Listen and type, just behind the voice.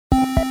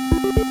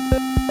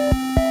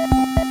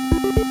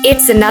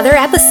It's another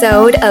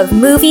episode of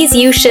Movies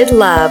You Should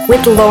Love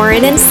with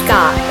Lauren and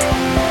Scott.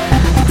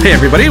 Hey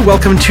everybody,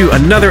 welcome to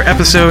another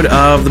episode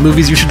of the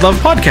Movies You Should Love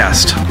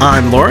podcast.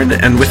 I'm Lauren,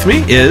 and with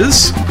me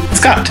is...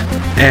 Scott.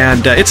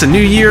 And it's a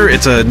new year,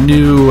 it's a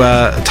new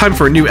time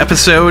for a new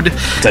episode.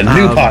 It's a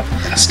new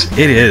podcast.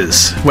 It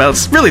is. Well,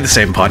 it's really the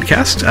same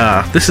podcast.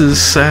 This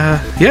is,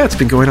 it's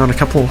been going on a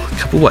couple,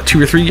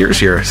 2 or 3 years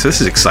here, so this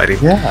is exciting.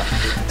 Yeah.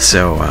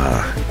 So,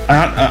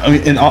 I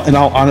mean, in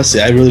all honesty,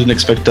 I really didn't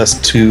expect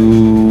us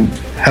to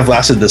have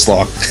lasted this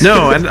long.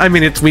 No, and I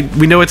mean,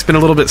 we know it's been a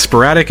little bit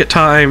sporadic at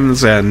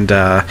times, and...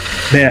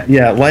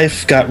 yeah,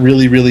 life got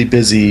really, really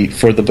busy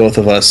for the both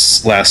of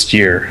us last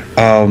year.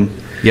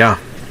 Yeah.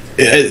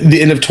 At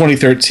the end of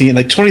 2013,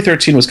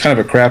 2013 was kind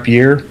of a crap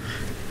year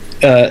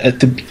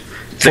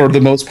for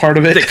the most part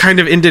of it. It kind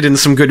of ended in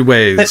some good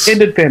ways. It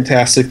ended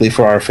fantastically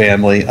for our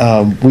family.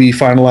 We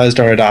finalized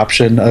our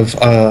adoption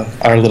of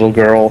our little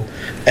girl,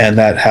 and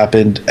that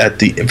happened at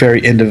the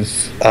very end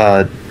of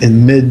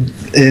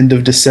end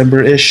of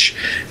December-ish.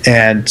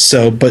 And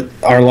so, but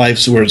our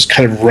lives were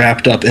kind of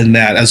wrapped up in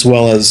that, as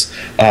well as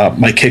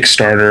my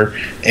Kickstarter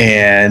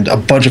and a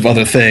bunch of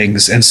other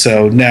things. And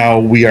so now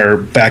we are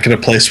back in a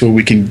place where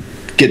we can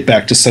get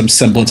back to some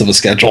semblance of a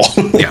schedule.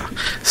 Yeah.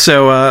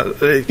 So,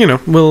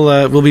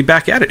 we'll be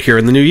back at it here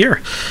in the new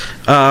year.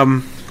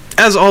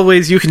 As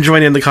always, you can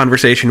join in the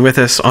conversation with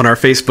us on our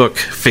Facebook,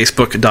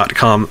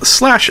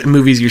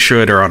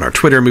 facebook.com/moviesyouShould, or on our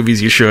Twitter,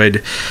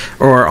 moviesyouShould,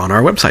 or on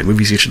our website,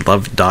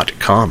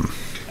 moviesyoushouldlove.com.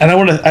 And I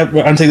want to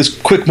take this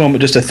quick moment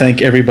just to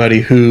thank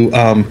everybody who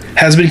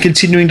has been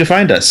continuing to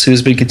find us, who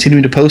has been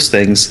continuing to post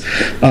things,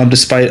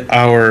 despite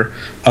our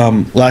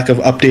lack of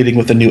updating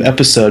with a new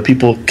episode.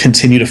 People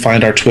continue to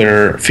find our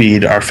Twitter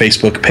feed, our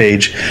Facebook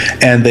page,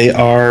 and they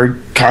are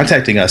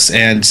contacting us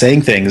and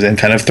saying things and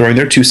kind of throwing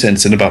their 2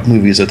 cents in about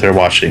movies that they're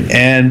watching.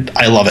 And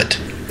I love it.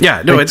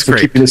 Yeah, no, it's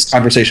great. Keeping this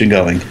conversation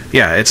going.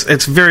 Yeah,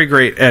 it's very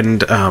great,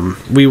 and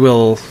we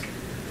will,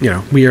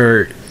 we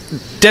are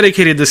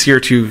dedicated this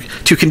year to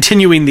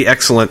continuing the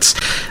excellence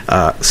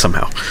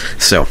somehow.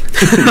 So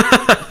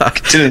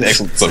continuing the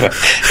excellence somehow.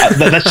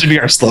 That should be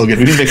our slogan.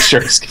 We need to make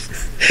shirts.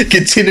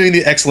 Continuing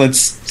the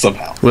excellence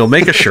somehow. We'll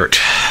make a shirt.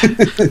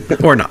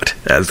 Or not,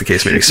 as the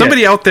case may be.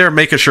 Somebody out there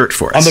make a shirt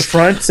for us. On the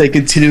front, say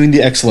continuing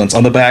the excellence.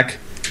 On the back,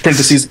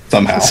 parentheses,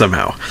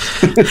 somehow.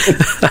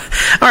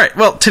 All right,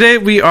 well, today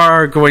we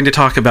are going to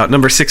talk about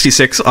number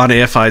 66 on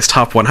AFI's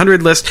Top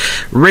 100 list,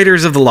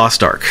 Raiders of the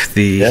Lost Ark,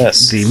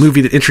 the movie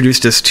that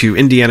introduced us to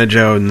Indiana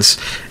Jones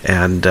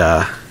and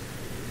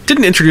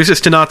didn't introduce us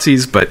to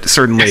Nazis, but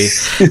certainly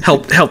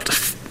helped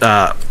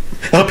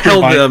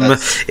propel them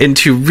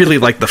into really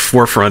like the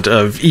forefront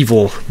of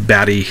evil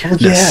baddie. Oh,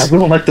 yeah, we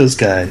don't like those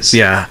guys.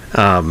 Yeah,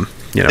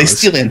 they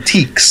steal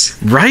antiques,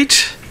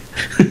 right?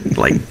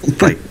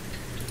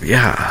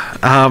 Yeah.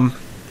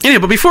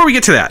 But before we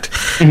get to that,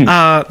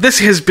 this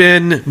has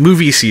been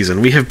movie season.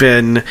 We have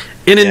been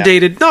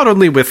inundated not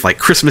only with like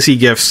Christmassy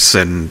gifts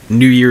and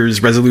New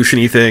Year's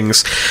resolution-y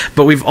things,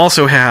 but we've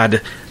also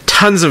had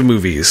tons of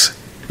movies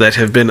that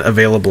have been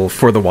available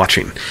for the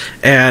watching.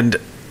 And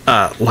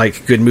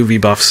like good movie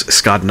buffs,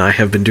 Scott and I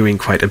have been doing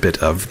quite a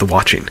bit of the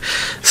watching.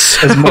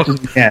 So, as much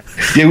as we can.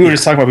 Yeah, we were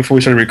just talking about before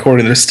we started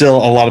recording, there's still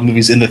a lot of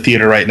movies in the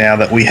theater right now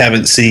that we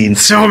haven't seen.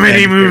 So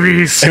many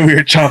movies! And we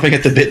were chomping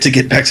at the bit to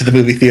get back to the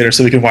movie theater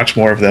so we can watch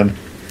more of them.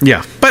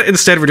 Yeah, but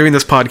instead we're doing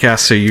this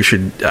podcast, so you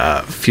should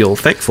feel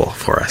thankful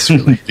for us,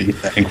 really. Be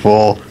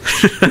thankful.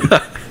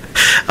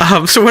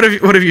 So what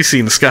have you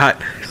seen,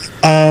 Scott?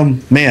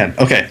 Man,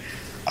 okay.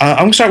 I'm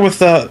going to start with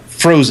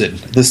Frozen,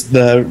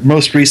 the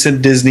most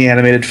recent Disney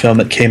animated film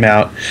that came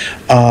out.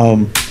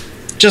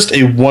 Just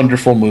a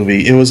wonderful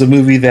movie. It was a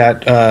movie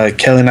that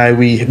Kelly and I,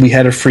 we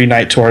had a free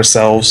night to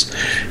ourselves,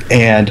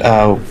 and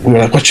we were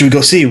like, what should we go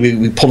see?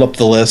 We pulled up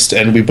the list,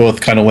 and we both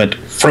kind of went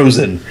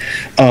Frozen.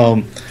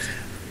 And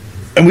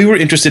we were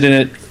interested in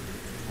it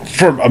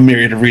for a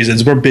myriad of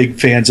reasons. We're big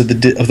fans of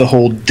the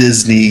whole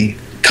Disney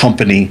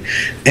company,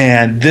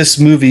 and this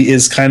movie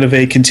is kind of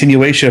a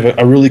continuation of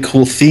a really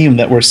cool theme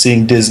that we're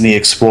seeing Disney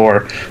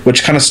explore,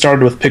 which kind of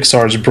started with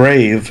Pixar's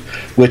Brave,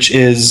 which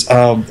is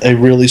a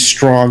really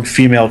strong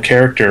female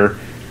character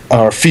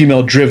or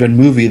female driven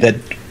movie that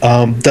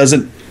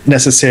doesn't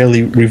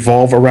necessarily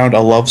revolve around a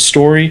love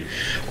story,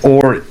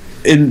 or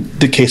in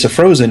the case of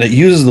Frozen, it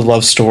uses the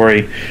love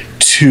story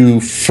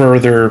to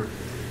further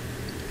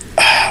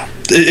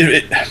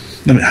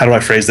how do I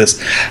phrase this?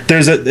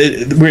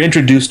 We're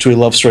introduced to a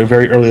love story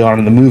very early on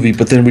in the movie,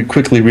 but then we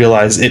quickly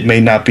realize it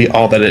may not be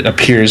all that it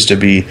appears to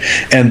be,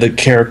 and the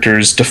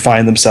characters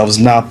define themselves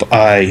not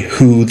by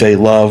who they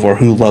love or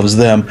who loves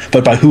them,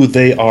 but by who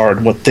they are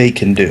and what they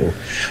can do.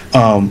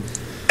 And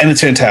it's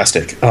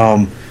fantastic.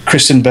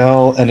 Kristen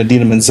Bell and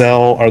Idina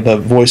Menzel are the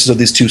voices of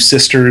these two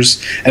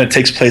sisters, and it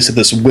takes place in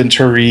this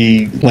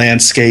wintry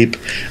landscape.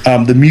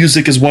 The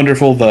music is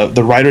wonderful.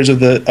 The writers of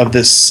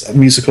this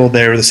musical,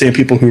 they're the same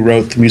people who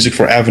wrote the music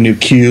for Avenue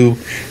Q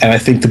and I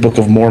think the Book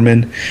of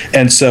Mormon,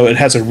 and so it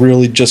has a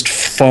really just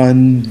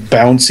fun,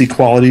 bouncy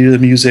quality to the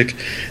music.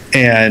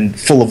 and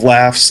full of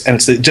laughs, and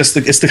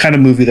it's the kind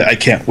of movie that I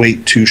can't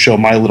wait to show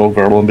my little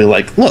girl and be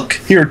like, look,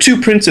 here are two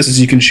princesses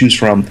you can choose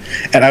from,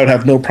 and I would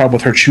have no problem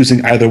with her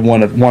choosing either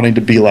one of wanting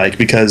to be like,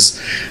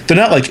 because they're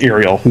not like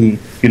Ariel, who,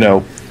 you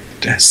know,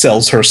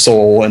 sells her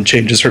soul and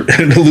changes her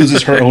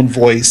loses her own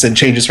voice and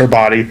changes her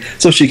body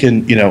so she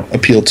can, you know,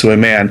 appeal to a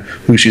man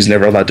who she's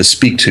never allowed to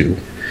speak to.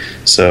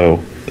 So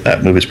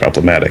that movie's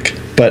problematic,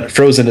 but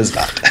Frozen is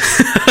not.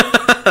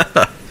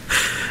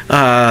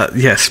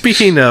 Yeah,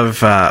 speaking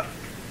of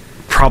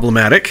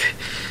problematic,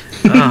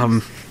 I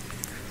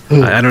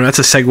don't know, that's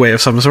a segue of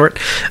some sort.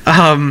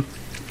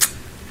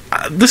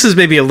 This is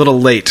maybe a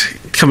little late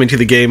coming to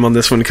the game on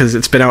this one because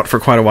it's been out for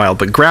quite a while,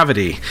 but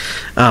Gravity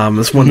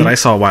is one that I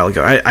saw a while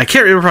ago. I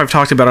can't remember if I've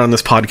talked about it on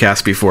this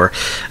podcast before,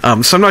 so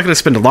I'm not going to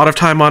spend a lot of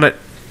time on it,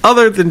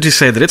 other than to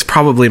say that it's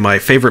probably my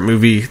favorite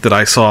movie that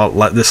I saw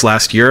this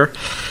last year.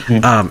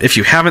 If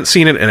you haven't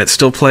seen it and it's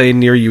still playing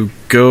near you,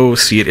 go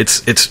see it.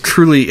 It's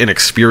truly an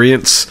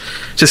experience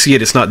to see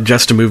it. It's not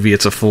just a movie,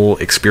 it's a full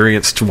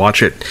experience to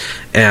watch it.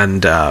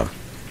 And,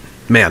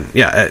 man,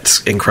 yeah,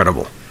 it's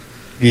incredible.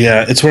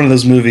 Yeah, it's one of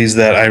those movies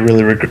that I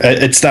really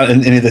regret. It's not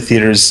in any of the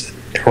theaters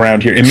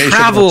around here. It may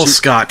travel,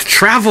 Scott,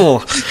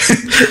 travel.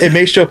 It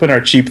may show up in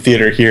our cheap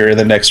theater here in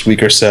the next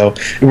week or so.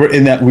 We're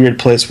in that weird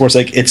place where it's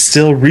like, it's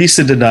still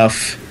recent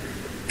enough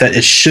that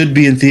it should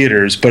be in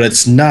theaters, but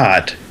it's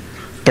not.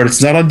 But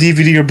it's not on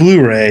DVD or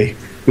Blu-ray,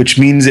 which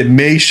means it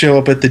may show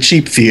up at the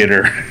cheap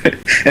theater.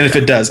 And if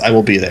it does, I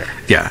will be there.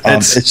 Yeah,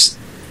 it's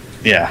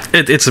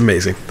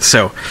amazing.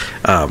 So,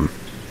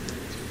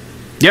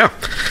 yeah.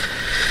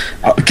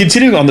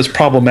 Continuing on this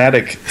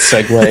problematic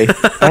segue,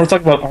 I want to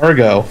talk about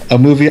Argo, a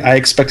movie I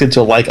expected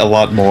to like a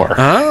lot more.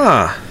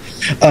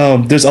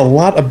 There's a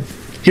lot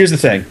of... Here's the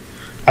thing.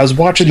 I was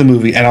watching the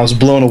movie, and I was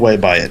blown away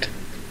by it.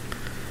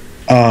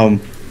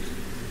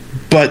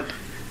 But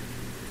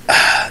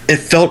it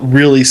felt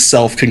really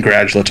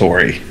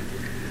self-congratulatory.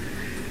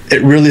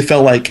 It really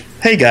felt like,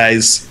 hey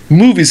guys,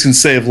 movies can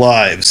save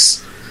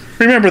lives.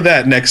 Remember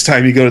that next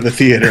time you go to the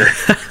theater.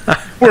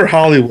 We're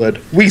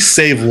Hollywood. We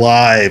save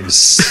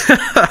lives.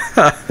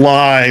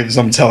 Lives,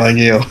 I'm telling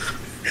you.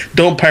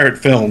 Don't pirate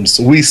films.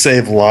 We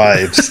save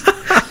lives.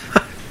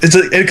 It's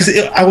because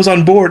I was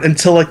on board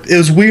until, like, it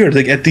was weird.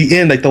 Like, at the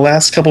end, like, the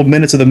last couple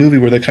minutes of the movie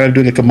where they're kind of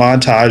doing, like, a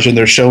montage and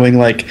they're showing,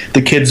 like,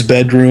 the kid's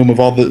bedroom of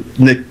all the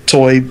Nick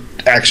toy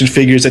action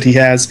figures that he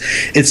has.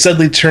 It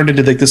suddenly turned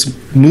into, like, this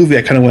movie.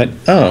 I kind of went,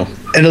 oh.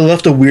 And it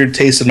left a weird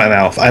taste in my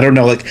mouth. I don't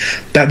know. Like,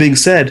 that being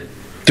said,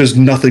 there's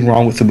nothing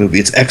wrong with the movie.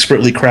 It's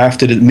expertly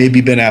crafted. It may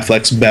be Ben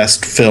Affleck's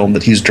best film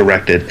that he's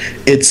directed.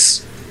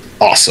 It's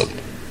awesome.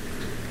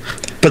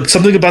 But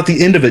something about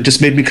the end of it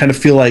just made me kind of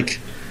feel like,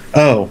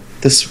 oh,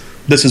 this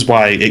is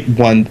why it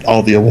won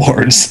all the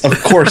awards.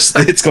 Of course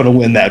it's going to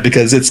win that,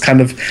 because it's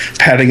kind of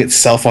patting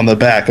itself on the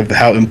back of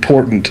how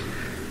important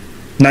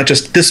not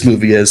just this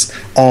movie is,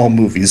 all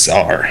movies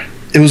are.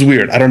 It was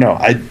weird. I don't know.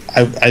 I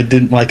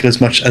didn't like it as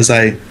much as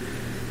I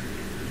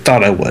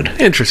thought I would.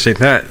 Interesting.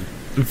 That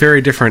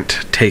very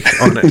different take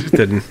on it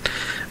than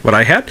what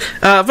I had.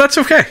 That's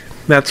okay.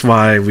 That's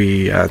why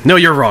we... no,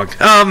 you're wrong.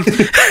 No,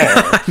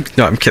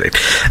 I'm kidding.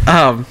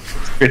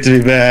 Great to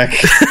be back.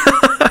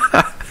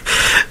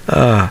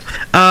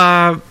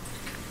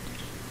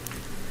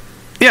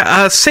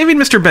 Saving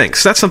Mr.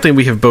 Banks. That's something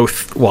we have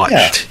both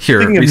watched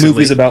here Speaking of recently.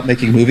 movies about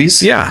making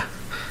movies. Yeah.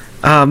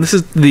 This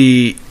is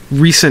the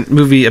recent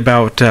movie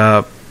about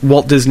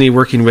Walt Disney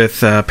working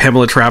with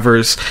Pamela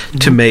Travers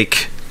to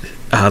make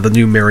to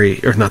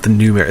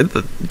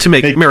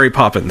make Mary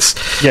Poppins.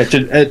 Yeah,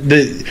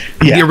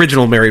 the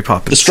original Mary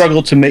Poppins. The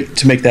struggle to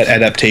make that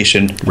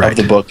adaptation of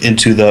the book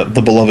into the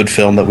beloved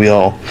film that we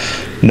all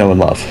know and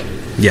love.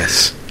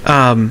 Yes.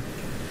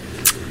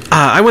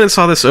 I went and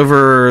saw this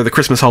over the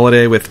Christmas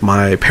holiday with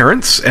my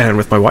parents and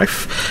with my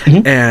wife,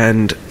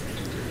 and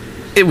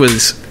it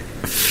was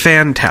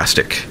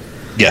fantastic.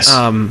 Yes.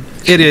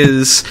 It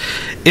is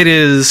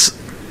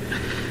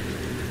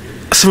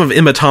some of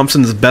Emma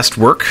Thompson's best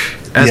work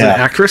as an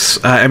actress.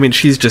 I mean,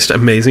 she's just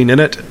amazing in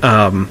it.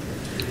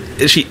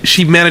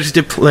 She managed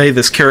to play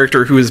this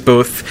character who is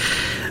both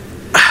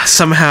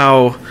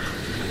somehow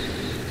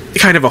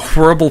kind of a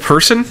horrible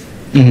person,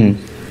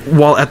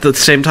 while at the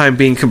same time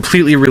being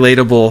completely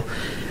relatable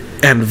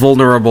and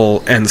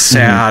vulnerable and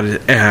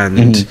sad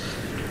and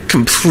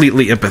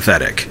completely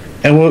empathetic.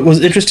 And what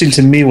was interesting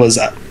to me was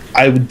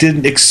I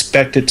didn't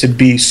expect it to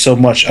be so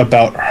much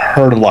about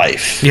her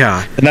life.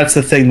 Yeah. And that's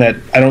the thing that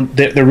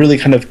they're really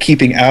kind of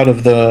keeping out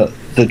of the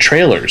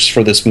trailers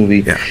for this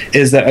movie,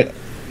 is that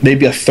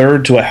maybe a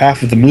third to a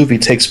half of the movie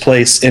takes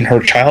place in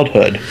her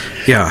childhood.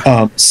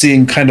 Yeah.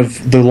 Seeing kind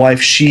of the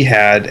life she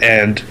had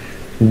and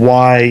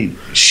why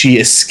she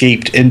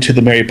escaped into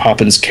the Mary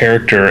Poppins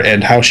character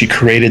and how she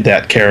created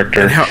that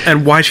character.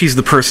 And why she's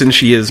the person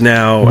she is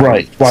now.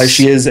 Right. Why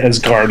she is as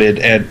guarded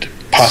and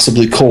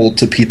possibly cold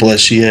to people as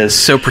she is.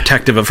 So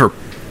protective of her,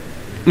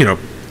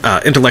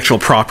 intellectual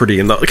property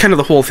and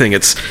the whole thing.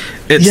 It's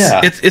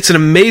an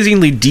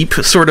amazingly deep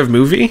sort of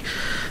movie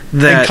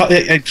that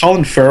and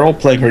Colin Farrell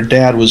playing her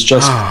dad was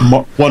just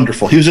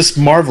wonderful. He was just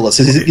marvelous.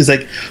 He's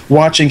like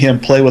watching him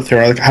play with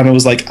her. Like, I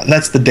was like,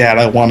 that's the dad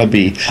I want to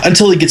be.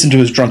 Until he gets into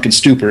his drunken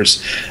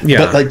stupors. Yeah.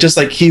 But like, just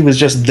like he was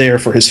just there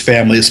for his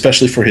family,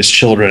 especially for his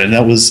children, and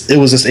it was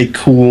just a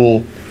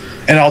cool.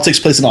 And it all takes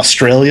place in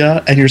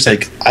Australia, and you're just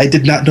like, I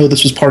did not know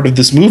this was part of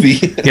this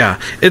movie.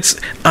 Yeah, it's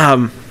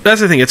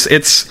that's the thing.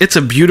 It's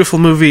a beautiful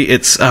movie.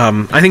 It's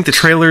I think the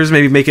trailers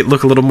maybe make it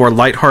look a little more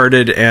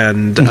lighthearted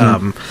and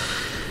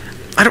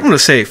I don't want to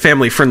say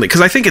family friendly,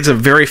 because I think it's a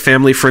very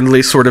family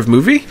friendly sort of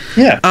movie.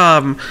 Yeah.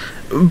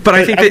 But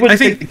I think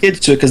take the kids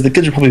to it, because the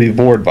kids would probably be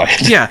bored by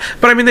it. Yeah,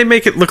 but I mean, they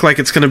make it look like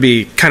it's going to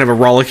be kind of a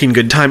rollicking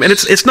good time, and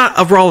it's not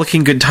a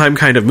rollicking good time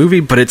kind of movie,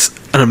 but it's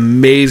an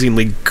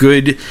amazingly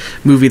good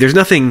movie. There's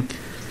nothing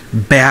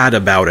bad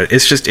about it.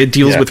 It's just, it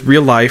deals with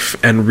real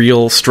life and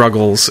real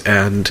struggles,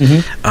 and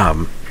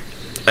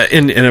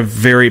in a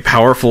very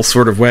powerful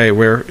sort of way.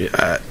 Where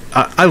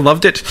I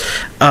loved it.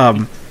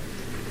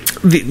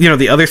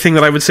 The other thing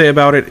that I would say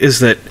about it is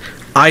that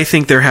I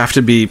think there have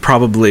to be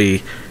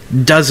probably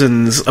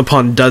dozens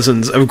upon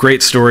dozens of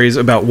great stories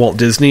about Walt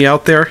Disney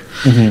out there.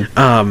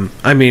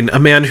 I mean, a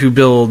man who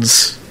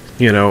builds,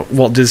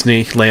 Walt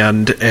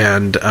Disneyland,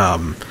 and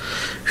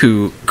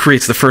who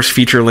creates the first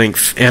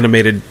feature-length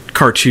animated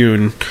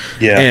cartoon,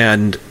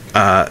 and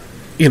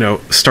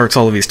starts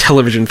all of these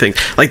television things.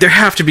 Like, there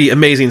have to be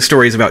amazing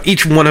stories about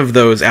each one of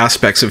those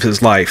aspects of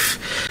his life.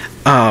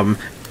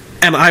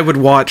 And I would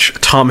watch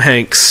Tom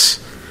Hanks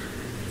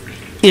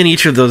in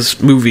each of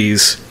those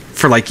movies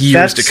for like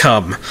years to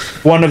come.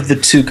 One of the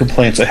two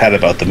complaints I had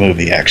about the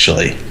movie,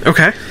 actually.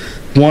 Okay.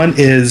 One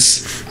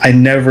is I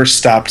never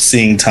stopped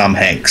seeing Tom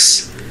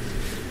Hanks.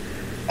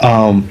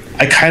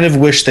 I kind of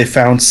wish they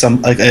found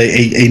some like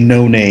a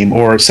no-name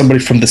or somebody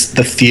from the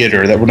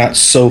theater that we're not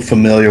so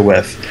familiar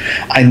with.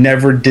 I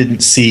never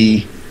didn't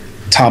see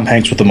Tom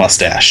Hanks with a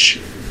mustache.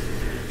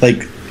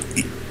 Like,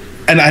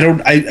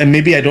 and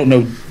maybe I don't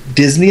know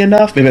Disney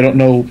enough. Maybe I don't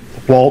know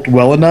Walt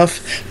well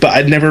enough. But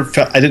I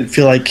didn't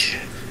feel like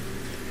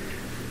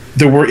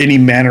there were any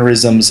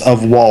mannerisms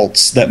of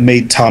Walt's that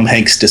made Tom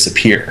Hanks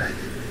disappear.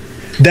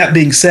 That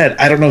being said,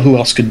 I don't know who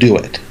else could do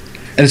it,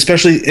 and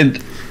especially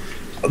in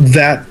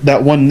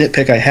that one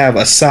nitpick I have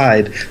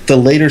aside, the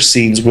later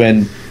scenes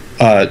when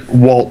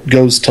Walt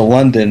goes to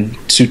London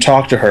to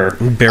talk to her,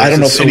 I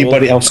don't know if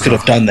anybody else could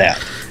have done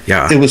that.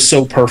 Yeah, it was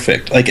so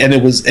perfect. Like, and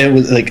it was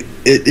like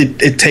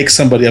it takes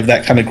somebody of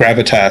that kind of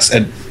gravitas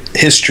and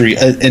history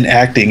in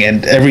acting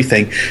and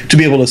everything to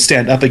be able to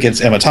stand up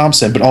against Emma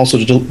Thompson, but also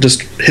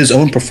just his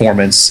own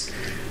performance.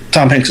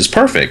 Tom Hanks is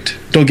perfect,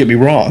 don't get me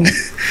wrong.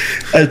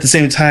 At the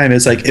same time,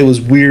 it's like, it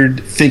was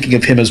weird thinking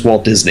of him as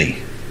Walt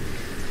Disney.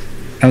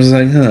 I was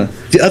like, huh.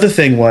 The other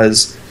thing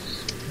was,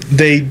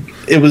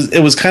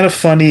 it was kind of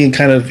funny and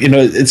kind of,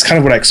 it's kind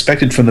of what I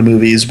expected from the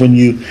movie, is when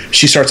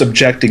she starts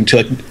objecting to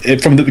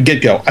it from the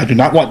get-go. I do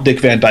not want Dick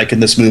Van Dyke in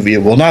this movie.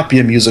 It will not be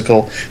a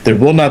musical. There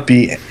will not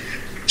be.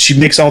 She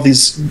makes all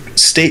these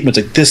statements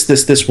like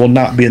this will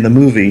not be in the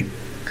movie,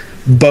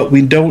 but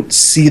we don't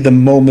see the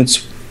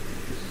moments.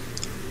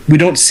 We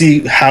don't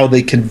see how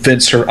they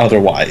convince her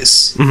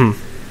otherwise.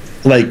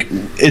 Like,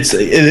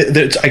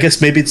 I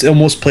guess maybe it's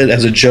almost played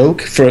as a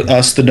joke for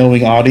us, the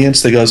knowing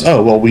audience, that goes,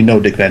 oh, well, we know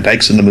Dick Van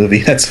Dyke's in the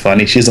movie. That's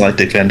funny. She doesn't like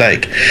Dick Van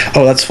Dyke.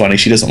 Oh, that's funny.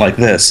 She doesn't like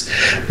this.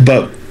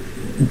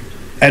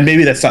 And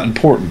maybe that's not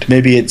important.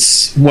 Maybe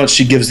it's once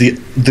she gives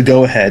the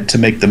go-ahead to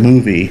make the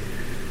movie,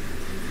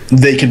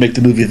 they can make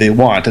the movie they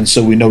want. And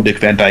so we know Dick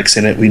Van Dyke's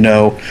in it. We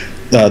know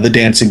the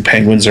dancing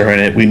penguins are in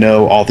it. We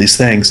know all these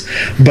things.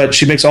 But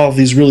she makes all of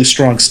these really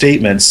strong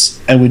statements,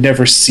 and we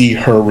never see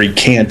her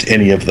recant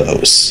any of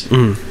those.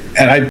 And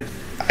I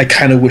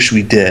kind of wish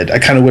we did. I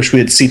kind of wish we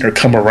had seen her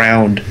come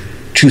around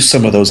to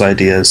some of those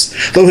ideas.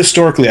 Though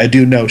historically, I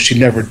do know she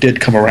never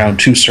did come around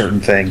to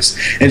certain things,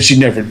 and she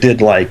never did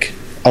like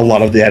a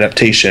lot of the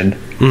adaptation,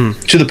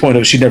 to the point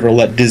of she never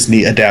let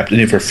Disney adapt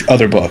any of her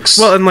other books.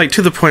 Well, and like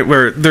to the point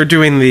where they're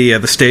doing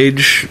the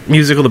stage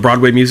musical, the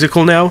Broadway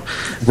musical now.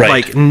 Right.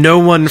 Like, no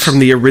one from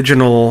the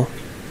original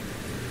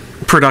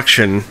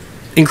production,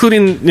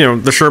 including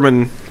the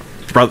Sherman,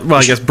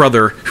 I guess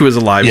brother, who is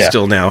alive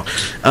still now,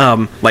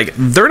 like,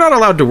 they're not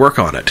allowed to work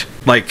on it.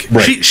 Like,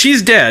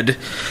 she's dead,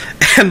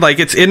 and like,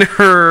 it's in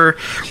her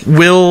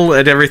will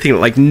and everything.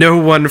 Like, no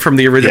one from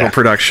the original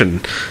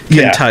production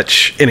can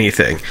touch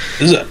anything.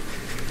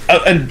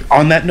 And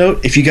on that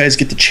note, if you guys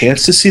get the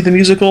chance to see the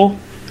musical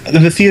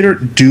in the theater,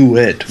 do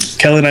it.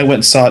 Kelly and I went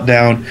and saw it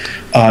down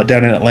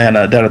in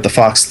Atlanta, down at the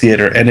Fox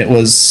Theater, and it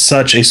was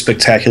such a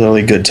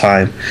spectacularly good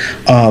time.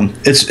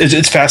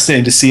 It's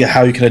fascinating to see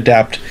how you can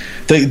adapt.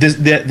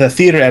 The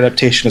theater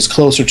adaptation is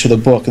closer to the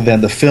book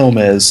than the film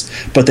is,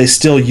 but they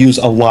still use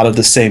a lot of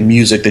the same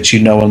music that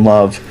you know and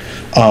love.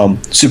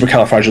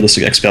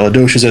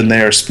 Supercalifragilisticexpialidocious in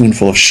there,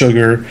 Spoonful of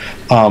Sugar,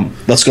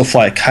 Let's Go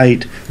Fly a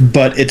Kite,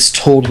 but it's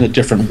told in a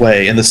different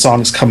way, and the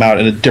songs come out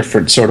in a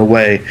different sort of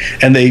way,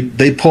 and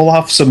they pull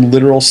off some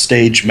literal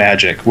stage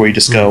magic where you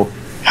just go,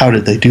 how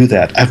did they do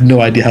that? I have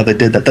no idea how they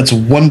did that. That's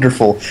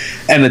wonderful,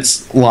 and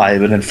it's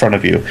live and in front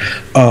of you.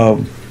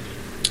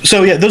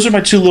 So yeah, those are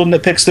my two little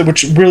nitpicks that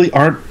which really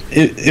aren't.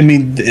 I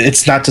mean,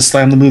 it's not to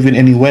slam the movie in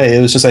any way.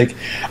 It was just like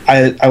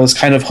I was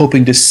kind of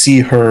hoping to see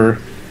her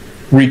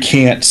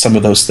recant some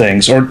of those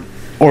things,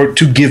 or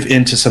to give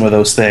in to some of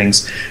those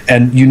things,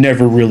 and you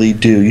never really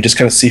do. You just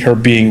kind of see her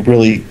being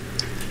really,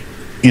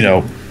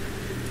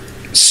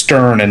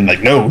 stern and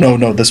like,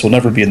 no, this will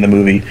never be in the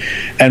movie,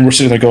 and we're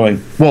sitting there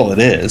going, well, it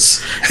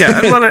is.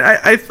 Yeah, well,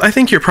 I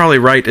think you're probably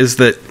right. Is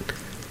that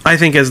I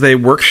think as they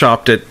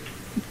workshopped it,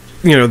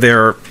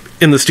 they're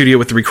in the studio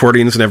with the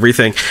recordings and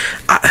everything.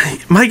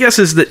 My guess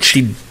is that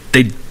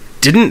they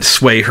didn't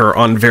sway her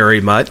on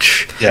very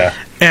much. Yeah.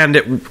 And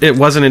it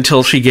wasn't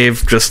until she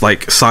gave just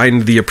like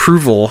signed the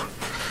approval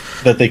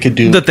that they could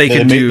do They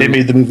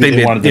made the movie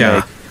they wanted to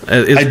make.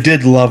 I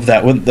did love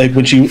that when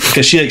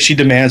she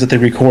demands that they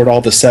record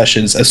all the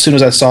sessions. As soon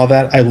as I saw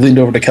that, I leaned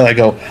over to Kelly. I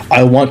go,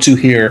 I want to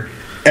hear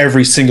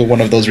every single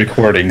one of those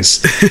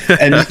recordings,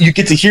 and you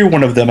get to hear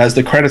one of them as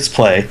the credits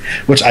play,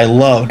 which I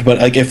loved. But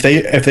like if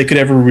they could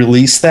ever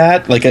release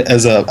that like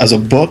as a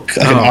book,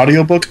 like an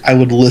audiobook, I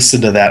would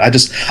listen to that.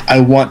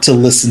 I want to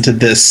listen to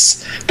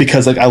this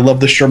because like I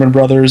love the Sherman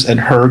Brothers and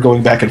her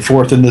going back and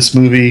forth in this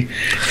movie,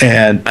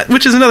 and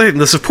which is another thing.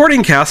 The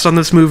supporting cast on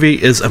this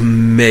movie is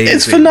amazing.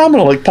 It's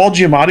phenomenal. Like Paul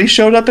Giamatti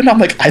showed up, and I'm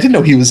like, I didn't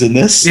know he was in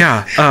this.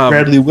 Yeah,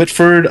 Bradley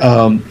Whitford,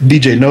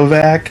 BJ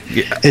Novak.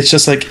 Yeah. It's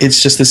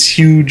just this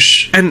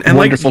huge. And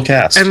wonderful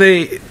cast, and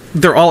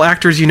they're all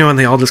actors, and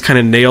they all just kind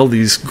of nail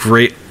these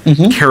great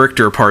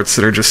character parts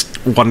that are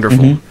just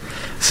wonderful.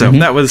 So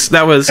that was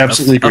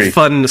absolutely a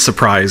fun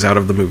surprise out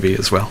of the movie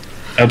as well.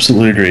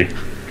 Absolutely agree.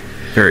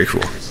 Very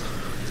cool.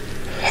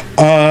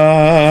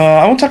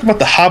 I want to talk about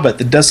The Hobbit: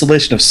 The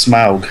Desolation of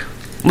Smaug.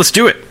 Let's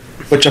do it.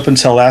 Which up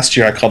until last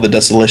year I called The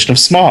Desolation of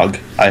Smog.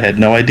 I had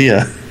no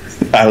idea.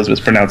 I was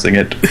mispronouncing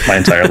it my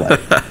entire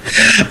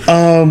life.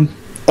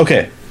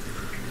 Okay.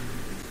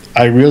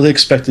 I really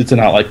expected to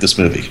not like this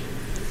movie.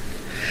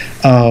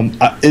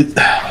 I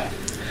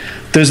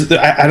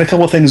had a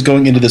couple of things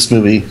going into this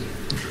movie.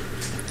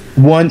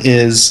 One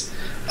is,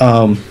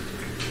 I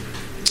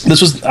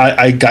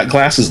got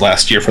glasses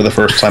last year for the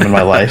first time in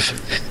my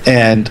life,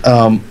 and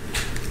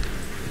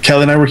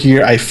Kelly and I were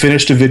here. I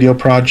finished a video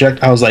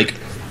project. I was like,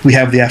 we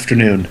have the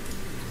afternoon.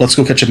 Let's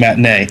go catch a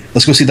matinee.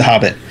 Let's go see The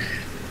Hobbit.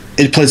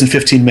 It plays in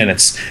 15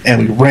 minutes,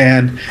 and we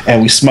ran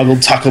and we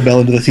smuggled Taco Bell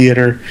into the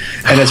theater.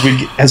 And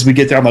as we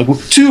get there, I'm like,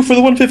 2 for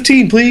the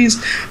 115,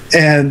 please.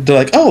 And they're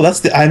like, oh,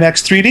 that's the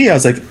IMAX 3D. I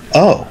was like,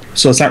 oh,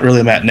 so it's not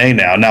really a matinee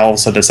now. Now all of a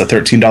sudden it's a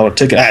 $13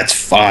 ticket. That's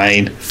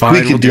fine.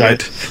 We can do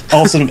it.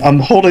 All of a sudden I'm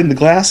holding the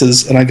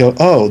glasses and I go,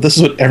 oh, this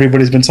is what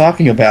everybody's been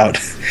talking about.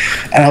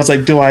 And I was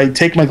like, do I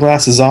take my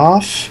glasses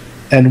off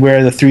and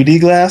wear the 3D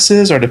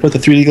glasses, or to put the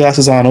 3D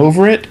glasses on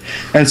over it?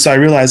 And so I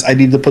realized I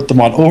need to put them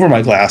on over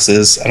my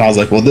glasses, and I was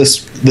like, well,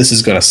 this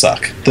is going to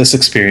suck. This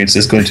experience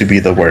is going to be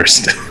the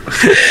worst.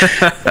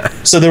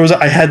 So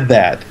I had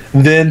that.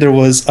 Then there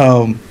was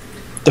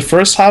the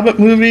first Hobbit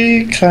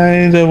movie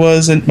kind of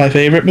wasn't my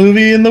favorite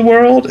movie in the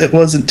world. It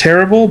wasn't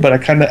terrible, but I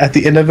kind of, at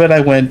the end of it, I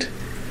went,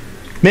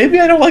 maybe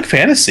I don't like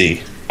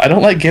fantasy. I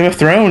don't like Game of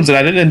Thrones, and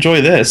I didn't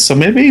enjoy this, so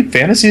maybe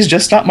fantasy is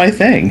just not my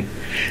thing.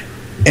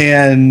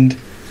 And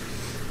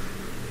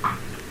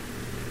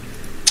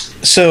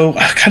so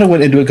I kind of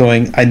went into it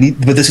going,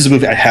 but this is a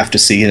movie I have to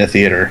see in a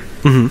theater.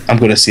 Mm-hmm. I'm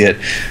going to see it.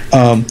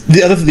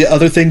 The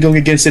other thing going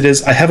against it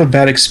is I have a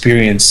bad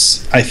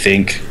experience, I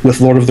think,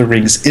 with Lord of the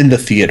Rings in the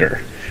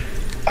theater.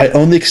 I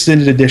own the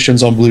extended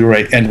editions on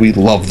Blu-ray, and we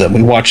love them.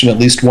 We watch them at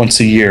least once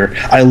a year.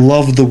 I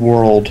love the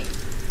world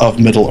of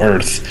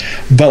Middle-earth.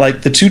 But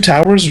like the Two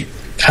Towers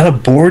kind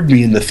of bored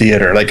me in the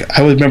theater. Like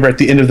I would remember at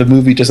the end of the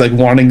movie just like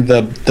wanting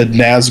the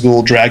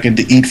Nazgul dragon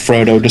to eat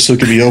Frodo just so it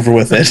could be over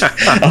with it.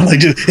 I'm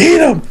like, dude,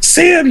 eat him!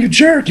 Sam, you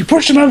jerk! You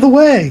pushed him out of the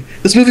way!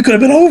 This movie could have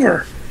been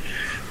over!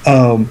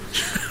 And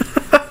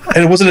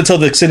it wasn't until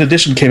the extended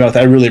edition came out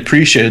that I really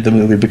appreciated the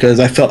movie, because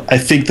I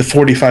think the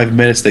 45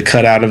 minutes they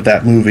cut out of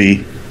that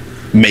movie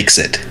makes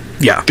it.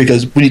 Yeah.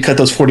 Because when you cut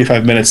those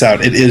 45 minutes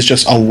out, it is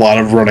just a lot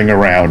of running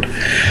around.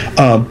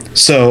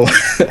 So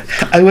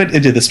I went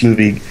into this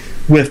movie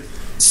with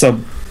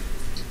some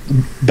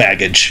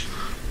baggage.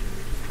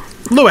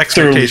 Low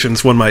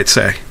expectations, one might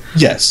say.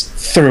 Yes,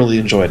 thoroughly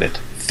enjoyed it.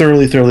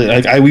 Thoroughly.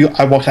 Like I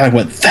walked out and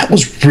went, that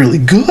was really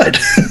good.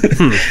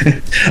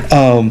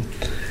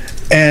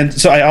 And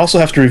so I also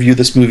have to review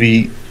this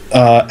movie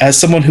as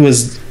someone who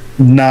has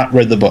not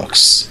read the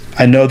books.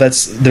 I know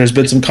there's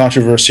been some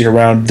controversy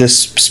around this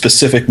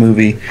specific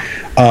movie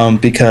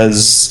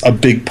because a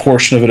big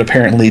portion of it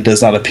apparently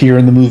does not appear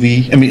in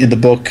the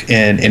book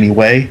in any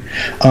way.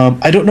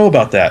 I don't know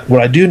about that.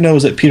 What I do know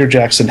is that Peter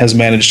Jackson has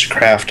managed to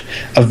craft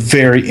a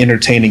very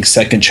entertaining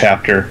second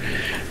chapter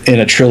in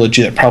a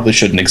trilogy that probably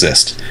shouldn't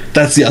exist.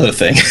 That's the other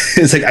thing.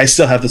 It's like I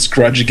still have this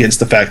grudge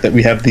against the fact that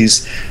we have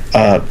these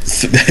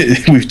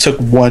we took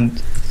one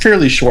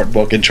fairly short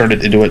book and turned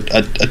it into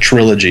a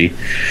trilogy.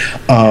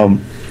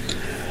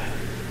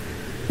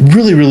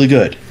 Really, really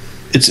good.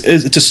 It's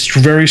a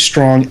very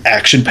strong,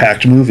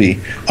 action-packed movie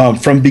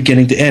from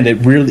beginning to end.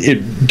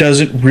 It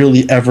doesn't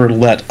really ever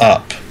let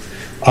up.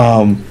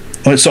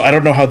 So I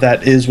don't know how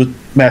that is with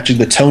matching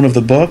the tone of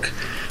the book,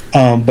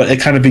 but it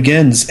kind of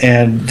begins,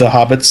 and the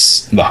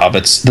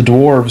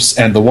dwarves,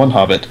 and the one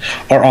hobbit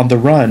are on the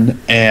run,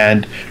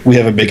 and we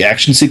have a big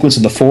action sequence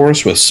in the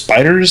forest with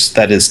spiders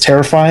that is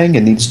terrifying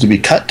and needs to be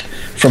cut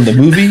from the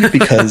movie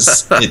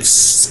because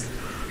it's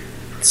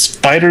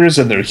spiders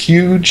and they're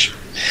huge.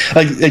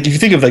 Like if you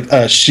think of like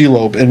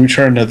Shelob in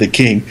Return of the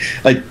King,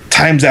 like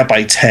times that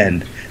by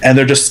 10, and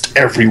they're just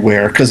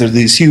everywhere because they're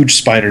these huge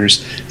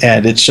spiders,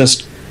 and it's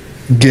just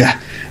yeah.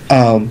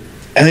 And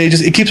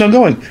it keeps on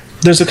going.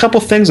 There's a couple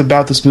things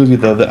about this movie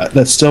though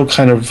that still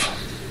kind of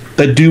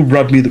that do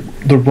rub me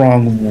the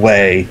wrong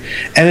way,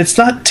 and it's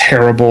not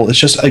terrible. It's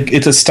just like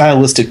it's a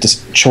stylistic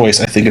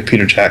choice, I think, of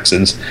Peter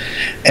Jackson's,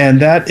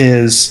 and that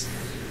is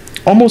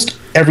almost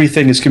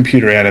everything is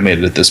computer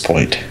animated at this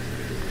point.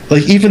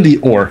 Like even the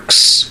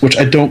orcs, which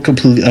I don't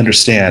completely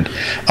understand,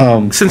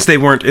 since they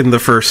weren't in the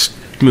first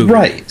movie,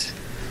 right?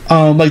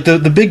 Like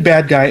the big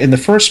bad guy in the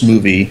first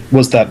movie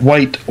was that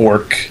white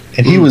orc,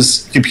 and he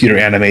was computer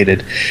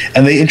animated,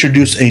 and they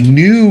introduced a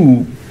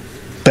new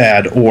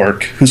bad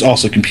orc who's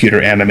also computer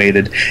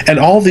animated, and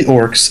all the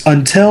orcs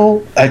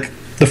until like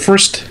the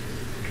first,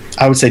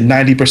 I would say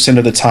 90%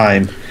 of the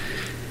time,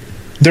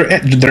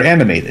 they're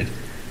animated,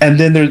 and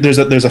then there's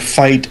a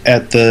fight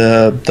at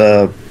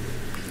the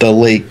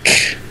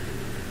lake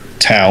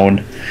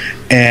town,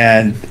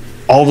 and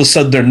all of a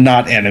sudden they're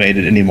not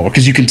animated anymore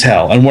because you can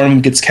tell, and one of them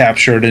gets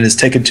captured and is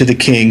taken to the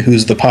king,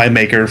 who's the pie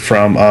maker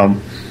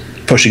from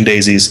Pushing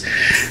Daisies,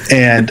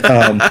 and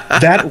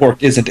that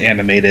orc isn't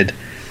animated,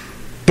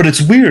 but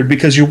it's weird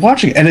because you're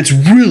watching and it's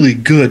really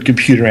good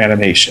computer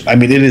animation. I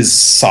mean, it is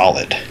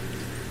solid,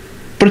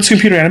 but it's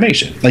computer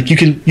animation. Like you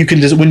can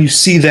just, when you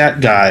see that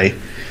guy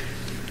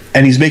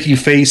and he's making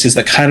faces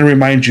that kind of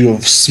remind you of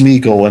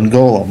Smeagol and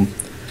Gollum,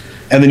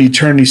 and then you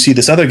turn and you see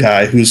this other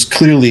guy who's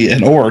clearly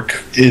an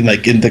orc in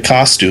the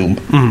costume.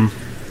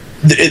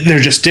 They're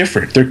just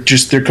different.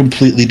 They're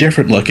completely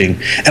different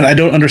looking, and I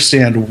don't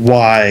understand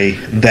why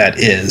that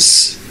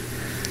is.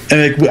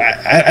 And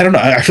like, I don't know.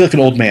 I feel like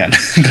an old man,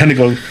 kind of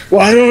going,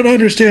 "Well, I don't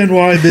understand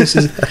why this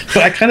is," but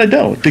I kind of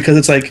don't, because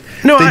it's like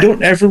they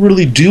don't ever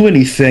really do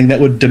anything that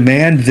would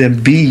demand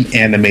them be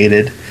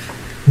animated.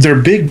 They're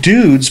big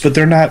dudes, but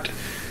they're not.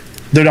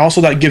 They're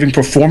also not giving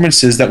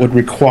performances that would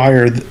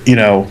require,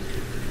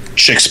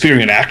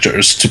 Shakespearean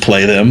actors to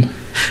play them.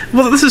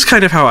 Well, this is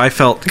kind of how I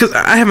felt, because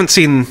I haven't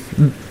seen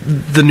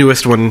the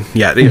newest one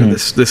yet.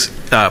 This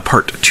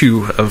part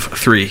 2 of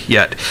 3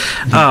 yet.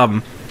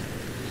 But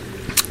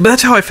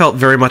that's how I felt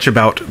very much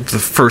about the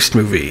first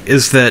movie,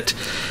 is that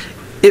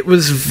it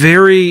was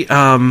very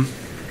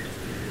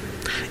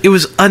it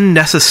was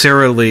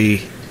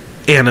unnecessarily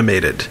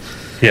animated.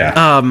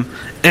 Yeah.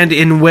 And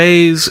in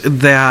ways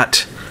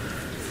that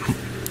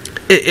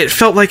it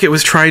felt like it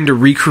was trying to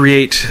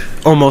recreate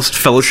almost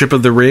Fellowship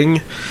of the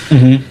Ring,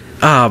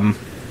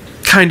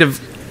 kind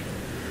of,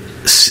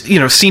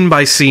 scene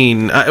by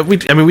scene.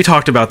 We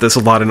talked about this a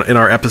lot in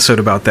our episode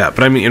about that,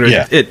 but I mean,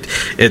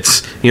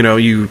 it's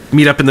you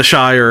meet up in the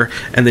Shire,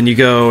 and then you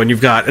go and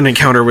you've got an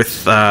encounter with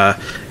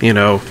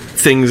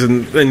things,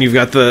 and then you've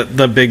got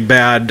the big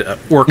bad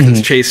orc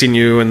that's chasing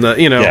you, and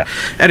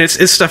and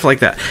it's stuff like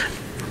that.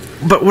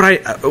 But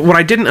what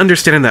I didn't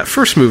understand in that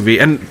first movie,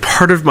 and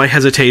part of my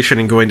hesitation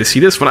in going to see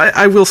this one,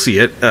 I will see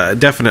it,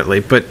 definitely,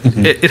 but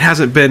it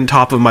hasn't been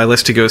top of my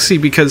list to go see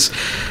because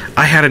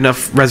I had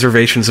enough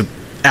reservations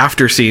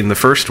after seeing the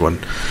first one,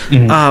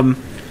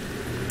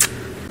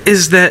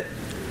 is that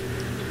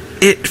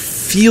it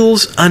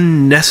feels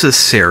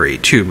unnecessary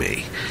to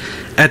me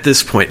at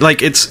this point.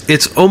 Like,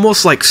 it's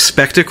almost like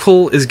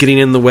spectacle is getting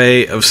in the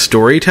way of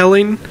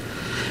storytelling,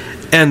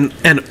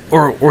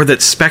 or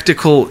that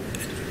spectacle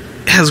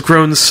has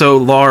grown so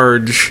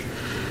large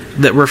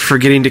that we're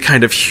forgetting to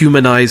kind of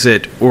humanize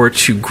it or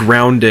to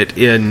ground it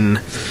in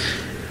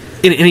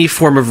any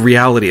form of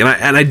reality. And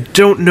I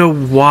don't know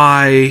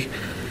why.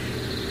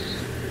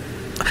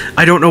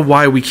 I don't know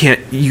why we can't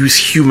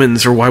use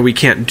humans, or why we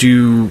can't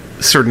do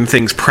certain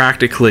things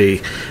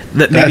practically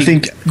that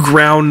maybe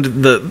ground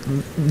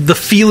the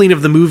feeling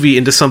of the movie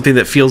into something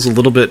that feels a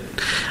little bit.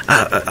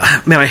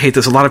 Man, I hate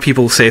this. A lot of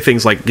people say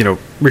things like,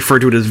 refer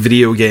to it as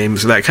video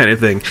games or that kind of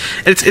thing.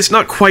 It's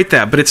not quite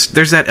that, but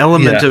there's that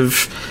element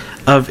of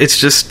it's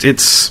just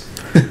it's.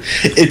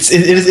 It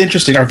is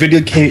interesting. Our video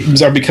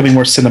games are becoming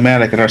more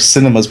cinematic, and our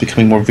cinema is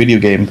becoming more video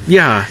game.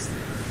 Yeah.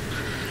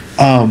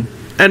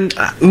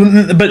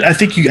 But I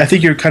think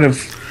you're kind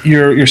of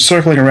you're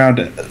circling around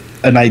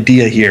an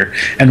idea here,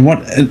 and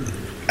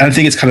I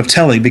think it's kind of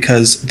telling,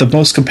 because the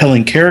most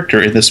compelling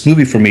character in this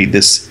movie for me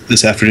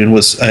this afternoon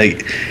was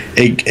an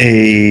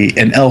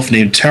elf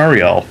named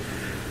Tariel,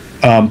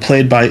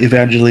 played by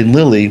Evangeline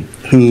Lilly,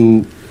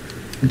 who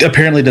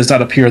apparently does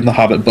not appear in the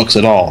Hobbit books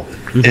at all.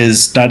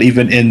 Is not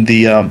even in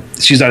the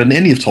she's not in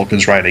any of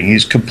Tolkien's writing.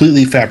 He's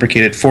completely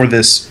fabricated for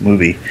this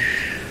movie.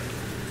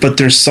 But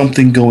there's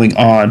something going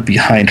on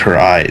behind her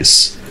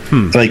eyes.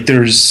 Like,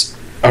 there's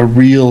a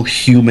real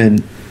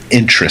human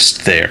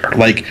interest there.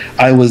 Like,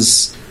 I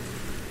was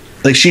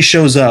like she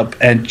shows up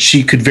and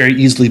she could very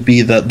easily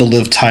be the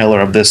Liv Tyler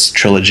of this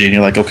trilogy, and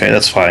you're like, okay,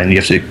 that's fine.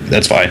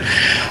 That's fine.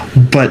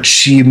 But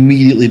she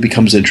immediately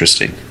becomes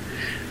interesting,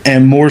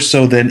 and more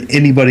so than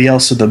anybody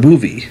else in the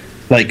movie.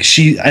 Like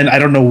and I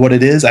don't know what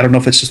it is. I don't know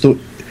if it's just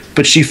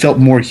but she felt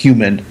more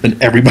human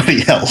than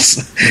everybody else.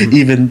 Mm-hmm.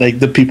 Even like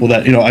the people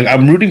that, you know,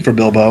 I'm rooting for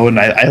Bilbo, and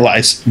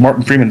I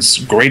Martin Freeman's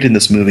great in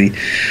this movie,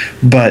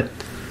 but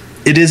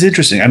it is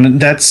interesting. I mean,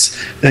 that's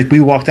like, we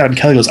walked out and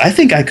Kelly goes, I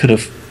think I could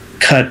have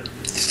cut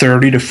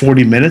 30 to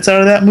 40 minutes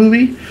out of that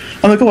movie.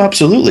 I'm like, oh,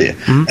 absolutely.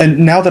 Mm-hmm.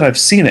 And now that I've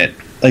seen it,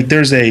 like,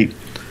 there's a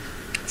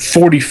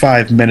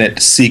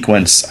 45-minute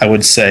sequence, I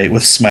would say,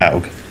 with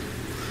Smaug.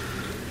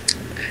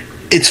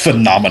 It's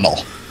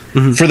phenomenal.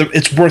 Mm-hmm.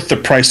 It's worth the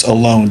price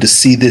alone to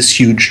see this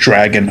huge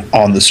dragon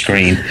on the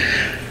screen.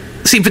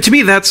 See, but to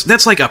me,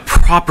 that's like a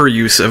proper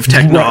use of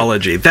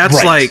technology. Right.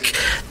 That's like,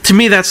 to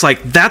me, that's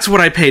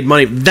what I paid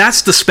money.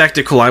 That's the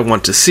spectacle I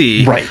want to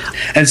see. Right.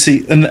 And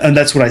see, and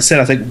that's what I said.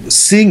 I think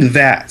seeing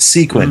that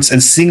sequence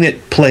and seeing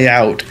it play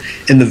out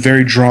in the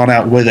very drawn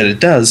out way that it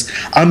does,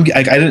 I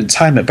didn't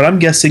time it, but I'm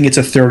guessing it's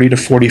a 30 to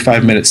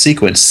 45 minute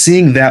sequence.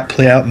 Seeing that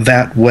play out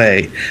that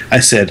way,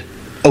 I said,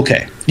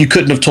 okay, you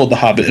couldn't have told The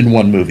Hobbit in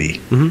one movie.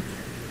 Mm-hmm.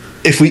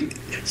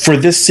 For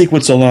this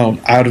sequence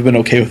alone, I would have been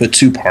okay with a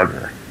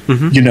two-parter.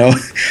 Mm-hmm. You know,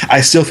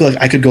 I still feel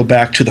like I could go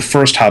back to the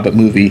first Hobbit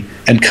movie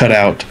and cut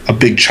out a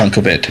big chunk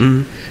of it,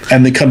 and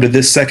then come to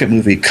this second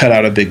movie, cut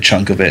out a big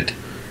chunk of it,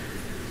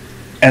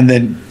 and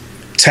then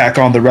tack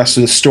on the rest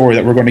of the story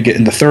that we're going to get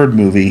in the third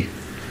movie,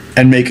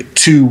 and make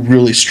two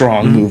really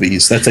strong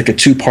movies. That's like a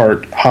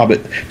two-part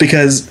Hobbit.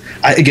 Because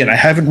I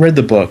haven't read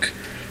the book,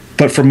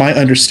 but from my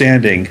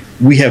understanding,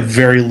 we have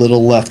very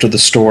little left of the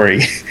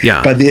story.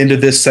 Yeah. By the end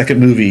of this second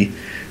movie,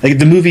 like,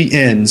 the movie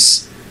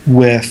ends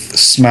with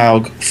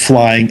Smaug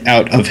flying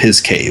out of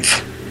his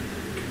cave,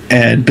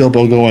 and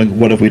Bilbo going,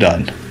 "What have we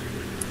done?"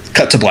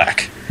 Cut to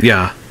black.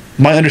 Yeah.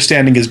 My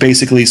understanding is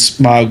basically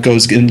Smaug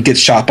goes and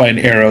gets shot by an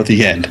arrow at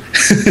the end.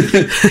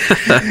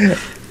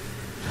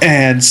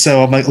 And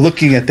so I'm like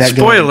looking at that.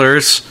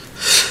 Spoilers.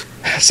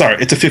 Sorry,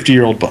 it's a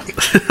 50-year-old book.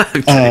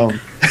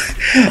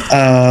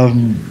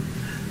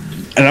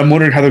 And I'm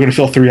wondering how they're going to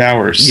fill 3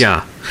 hours.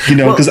 Yeah. You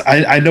know, because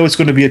I know it's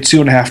going to be a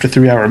 2.5 to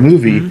 3 hour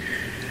movie.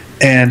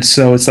 Mm-hmm. And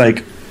so it's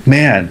like,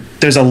 man,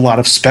 there's a lot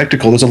of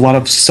spectacle.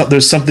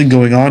 There's something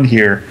going on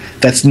here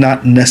that's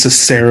not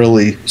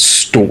necessarily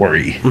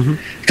story.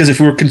 Because if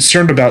we were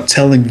concerned about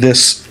telling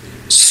this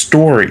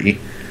story,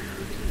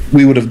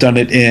 we would have done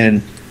it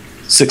in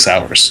 6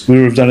 hours. We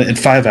would have done it in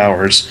 5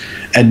 hours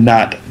and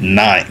not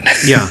 9.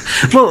 Yeah.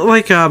 Well,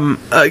 like,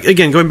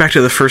 again, going back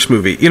to the first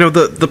movie, you know,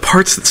 the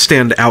parts that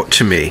stand out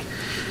to me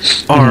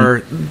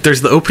are,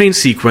 there's the opening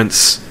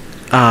sequence,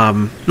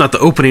 not the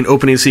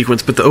opening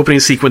sequence, but the opening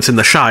sequence in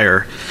the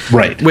Shire.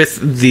 Right. With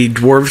the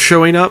dwarves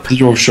showing up. The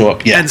dwarves show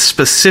up, yeah. And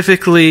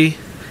specifically,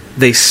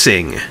 they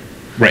sing.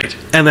 Right.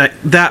 And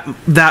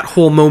that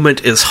whole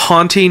moment is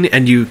haunting,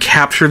 and you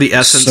capture the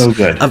essence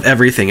of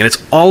everything. And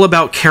it's all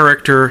about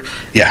character,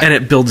 and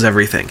it builds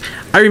everything.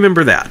 I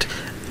remember that.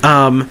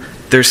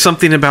 There's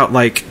something about,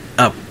 like,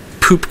 a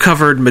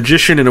poop-covered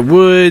magician in a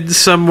wood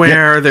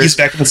somewhere. Yep, he's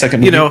back in the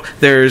second movie. You know,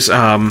 there's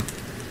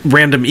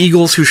random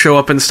eagles who show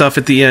up and stuff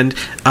at the end.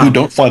 Who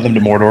don't fly them to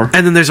Mordor.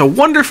 And then there's a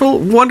wonderful,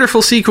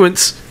 wonderful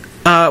sequence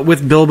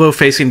with Bilbo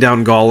facing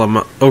down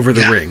Gollum over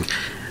the ring.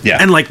 Yeah.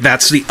 And, like,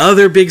 that's the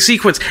other big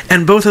sequence.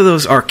 And both of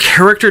those are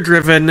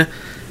character-driven,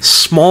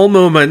 small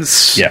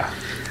moments. Yeah.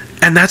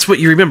 And that's what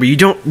you remember. You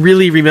don't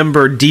really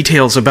remember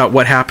details about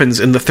what happens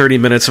in the 30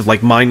 minutes of,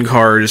 like, mine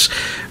cars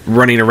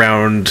running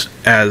around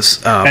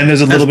as... and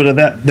there's a little bit of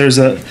that. This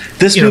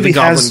movie the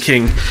Goblin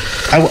King.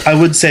 I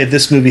would say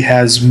this movie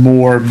has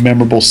more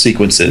memorable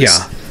sequences.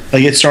 Yeah.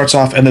 Like, it starts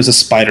off and there's a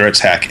spider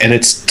attack, and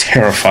it's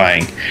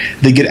terrifying.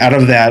 They get out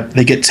of that.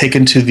 They get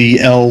taken to the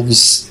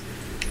elves'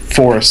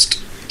 forest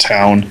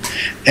town,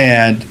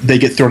 and they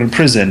get thrown in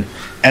prison.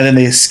 And then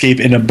they escape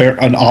in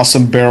an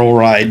awesome barrel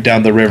ride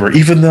down the river.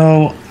 Even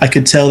though I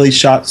could tell they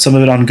shot some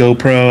of it on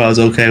GoPro, I was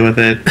okay with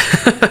it.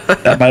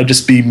 That might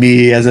just be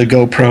me as a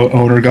GoPro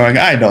owner going,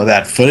 I know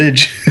that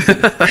footage.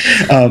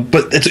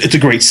 But it's a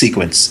great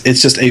sequence.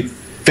 It's just a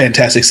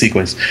fantastic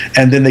sequence.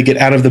 And then they get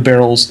out of the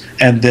barrels,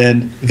 and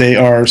then they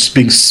are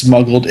being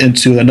smuggled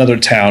into another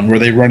town where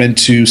they run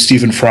into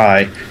Stephen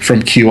Fry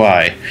from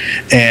QI.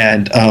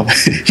 And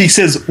he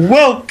says,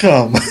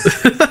 "Welcome."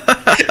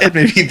 It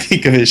made me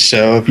think of his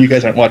show. If you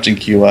guys aren't watching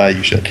QI,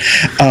 you should.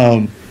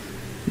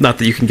 Not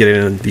that you can get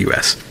it in the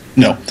US.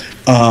 No.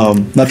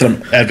 Not that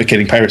I'm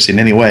advocating piracy in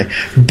any way.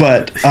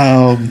 But,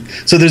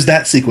 so there's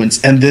that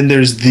sequence, and then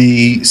there's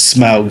the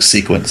Smaug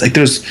sequence.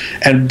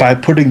 And by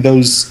putting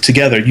those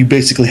together, you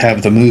basically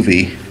have the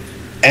movie,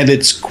 and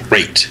it's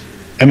great.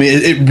 I mean,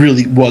 it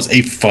really was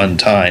a fun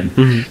time.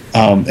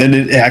 Mm-hmm. And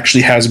it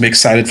actually has me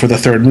excited for the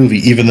third movie,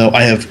 even though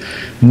I have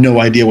no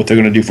idea what they're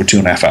going to do for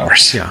 2.5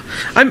 hours. Yeah.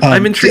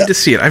 I'm intrigued to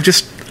see it. I've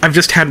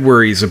just had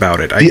worries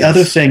about it. The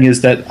other thing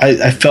is that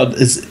I felt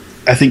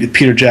I think that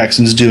Peter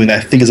Jackson's doing that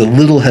I think is a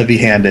little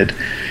heavy-handed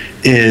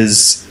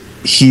is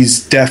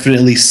he's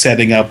definitely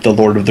setting up the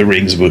Lord of the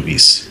Rings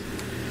movies.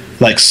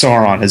 Like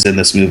Sauron is in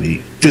this movie.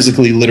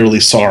 Physically, literally,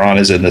 Sauron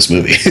is in this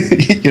movie.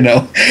 You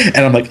know? And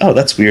I'm like, oh,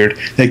 that's weird.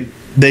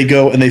 They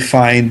go and they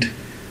find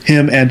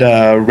him and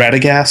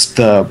Radagast,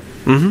 the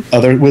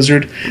other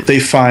wizard. They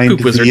find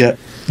Poop wizard.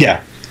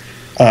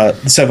 The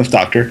Seventh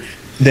Doctor.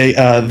 They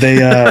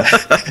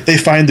they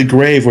find the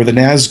grave where the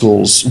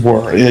Nazguls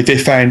were. Like they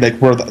find like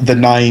where the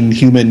 9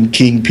 human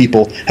king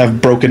people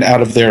have broken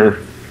out of their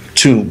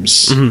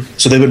tombs.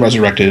 So they've been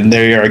resurrected, and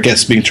they are, I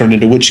guess, being turned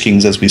into Witch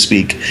Kings as we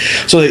speak.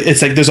 So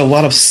it's like there's a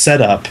lot of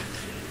setup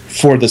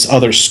for this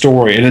other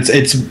story, and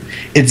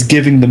it's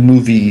giving the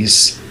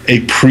movies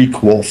a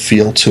prequel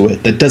feel to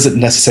it that doesn't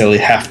necessarily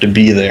have to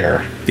be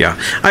there. Yeah,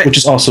 which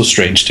is also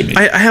strange to me.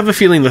 I have a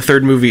feeling the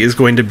third movie is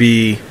going to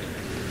be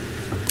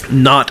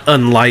not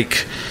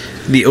unlike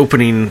the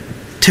opening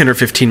 10 or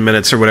 15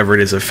 minutes or whatever it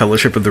is of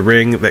Fellowship of the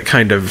Ring, that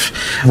kind of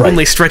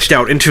only stretched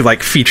out into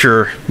like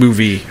feature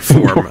movie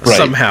form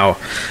somehow.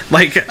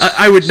 Like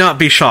I would not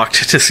be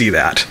shocked to see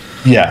that.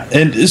 Yeah,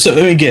 and so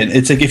again,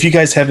 it's like if you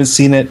guys haven't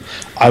seen it,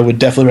 I would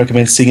definitely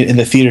recommend seeing it in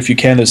the theater if you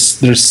can.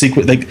 There's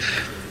sequence like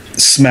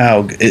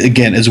Smaug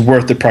again is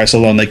worth the price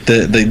alone. Like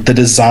the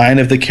design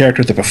of the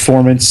character, the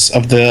performance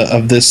of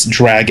this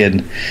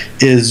dragon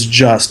is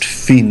just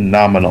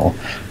phenomenal.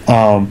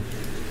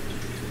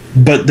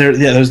 But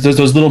there's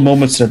those little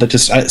moments that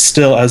just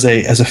still as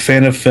a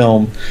fan of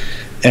film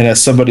and as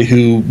somebody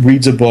who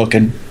reads a book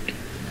and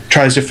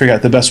tries to figure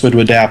out the best way to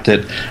adapt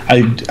it,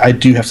 I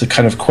do have to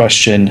kind of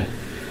question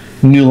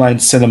New Line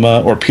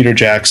Cinema or Peter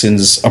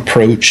Jackson's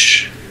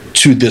approach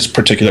to this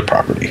particular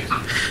property.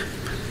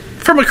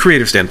 From a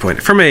creative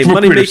standpoint, from a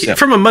money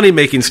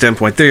making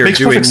standpoint, they are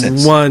doing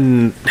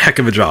one heck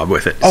of a job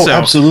with it. Oh,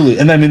 absolutely.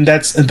 And I mean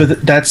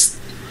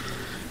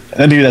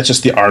maybe that's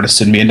just the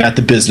artist in me and not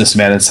the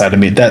businessman inside of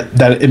me.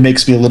 That it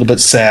makes me a little bit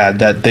sad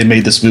that they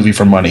made this movie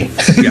for money.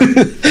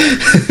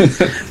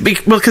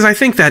 Well, because I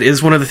think that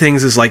is one of the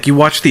things is like you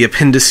watch the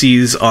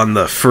appendices on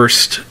the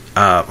first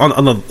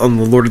on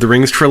the Lord of the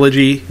Rings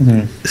trilogy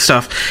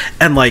stuff,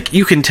 and like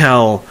you can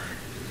tell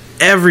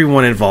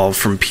everyone involved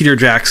from Peter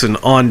Jackson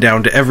on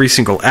down to every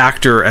single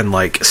actor and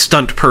like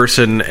stunt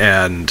person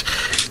and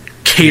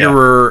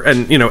caterer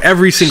and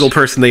every single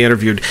person they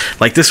interviewed,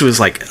 like this was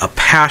like a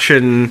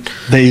passion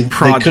project. They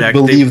couldn't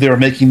believe they were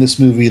making this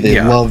movie.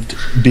 They loved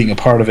being a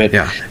part of it.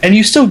 And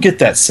you still get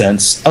that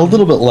sense a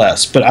little bit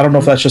less, but I don't know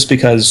if that's just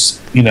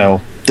because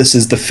this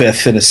is the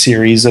 5th in a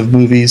series of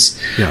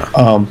movies.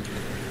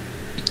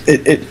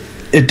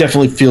 It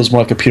definitely feels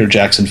more like a Peter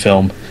Jackson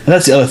film. And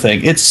that's the other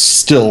thing. It's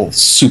still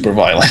super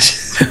violent.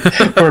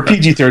 For a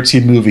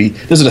PG-13 movie,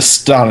 there's an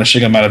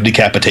astonishing amount of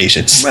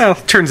decapitations. Well,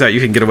 turns out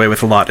you can get away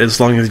with a lot as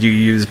long as you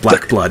use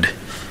black blood.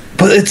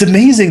 But it's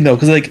amazing though,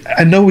 because like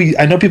I know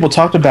people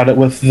talked about it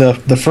with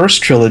the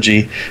first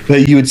trilogy,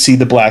 that you would see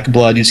the black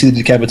blood, you see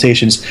the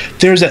decapitations.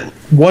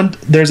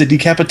 There's a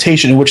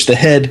decapitation in which the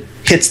head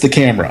hits the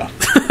camera.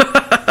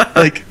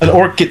 Like an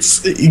orc gets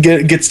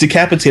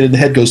decapitated, the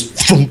head goes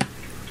thump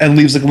and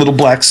leaves like a little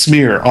black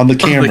smear on the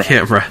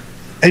camera.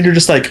 And you're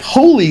just like,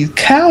 holy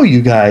cow,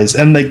 you guys!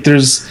 And like,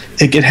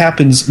 it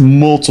happens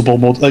multiple,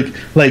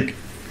 like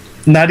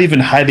not even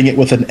hiding it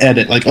with an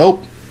edit. Like,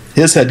 oh,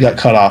 his head got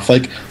cut off.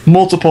 Like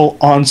multiple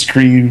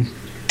on-screen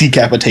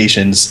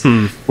decapitations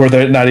where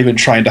they're not even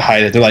trying to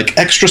hide it. They're like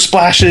extra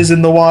splashes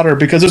in the water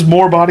because there's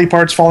more body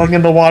parts falling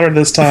in the water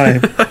this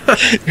time.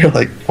 You're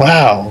like,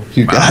 wow,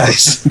 you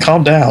guys,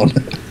 calm down.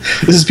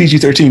 This is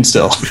PG-13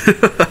 still.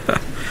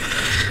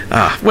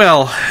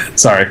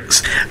 Sorry.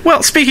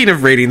 Well, speaking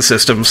of rating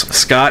systems,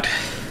 Scott,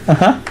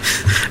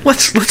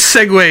 let's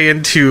segue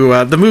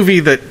into the movie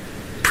that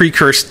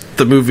precursed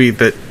the movie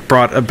that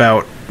brought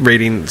about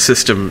rating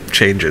system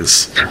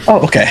changes.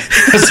 Oh, okay.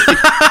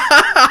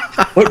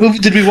 What movie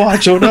did we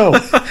watch? Oh no,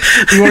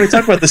 we already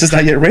talked about this. It's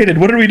not yet rated.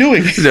 What are we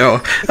doing?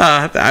 No,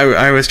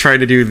 I was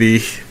trying to do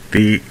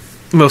the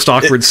most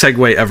awkward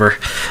segue ever.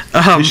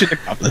 Mission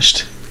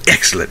accomplished.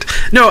 Excellent.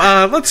 No,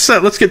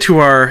 let's get to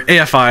our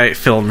AFI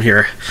film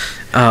here.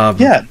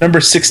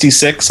 Number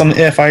 66 on the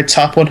AFI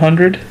Top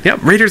 100. Yeah,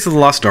 Raiders of the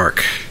Lost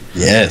Ark.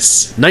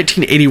 Yes.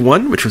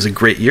 1981, which was a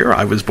great year.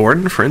 I was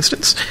born, for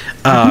instance.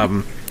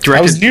 I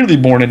was nearly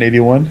born in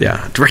 81.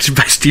 Yeah, directed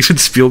by Steven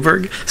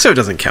Spielberg, so it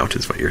doesn't count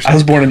as what you're saying. I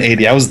was born in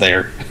 80. I was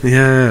there.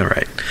 Yeah,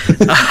 right.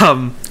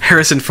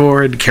 Harrison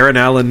Ford, Karen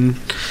Allen,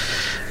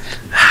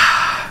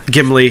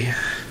 Gimli.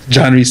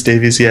 John Rhys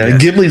Davies, yeah.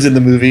 Gimli's in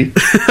the movie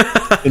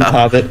in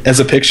Hobbit as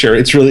a picture.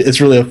 It's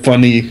really a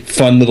fun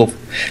little,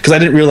 because I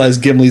didn't realize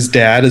Gimli's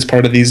dad is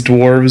part of these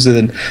dwarves, and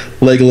then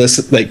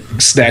Legolas like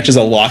snatches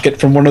a locket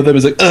from one of them.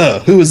 He's like,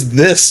 who is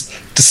this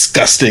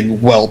disgusting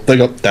whelp? They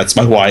go, that's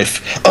my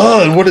wife.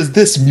 And what is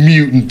this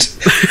mutant?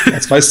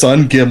 That's my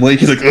son Gimli.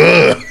 He's like,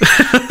 ugh.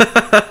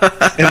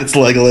 And it's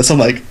Legolas. I'm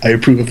like, I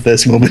approve of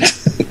this moment.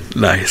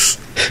 Nice.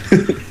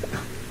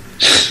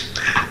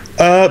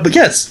 But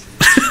yes.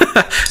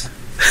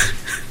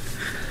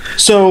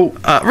 So,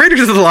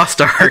 Raiders of the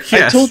Lost Ark, yes.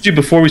 I told you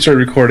before we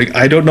started recording,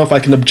 I don't know if I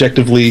can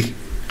objectively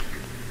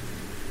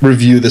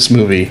review this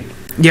movie.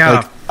 Yeah.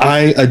 Like,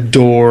 I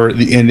adore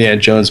the Indiana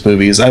Jones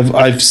movies.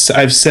 I've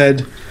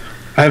said,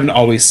 I haven't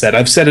always said,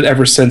 I've said it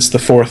ever since the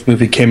fourth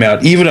movie came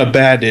out. Even a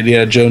bad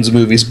Indiana Jones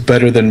movie is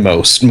better than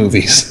most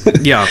movies.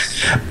 Yeah.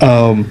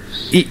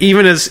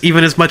 Even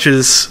as much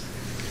as,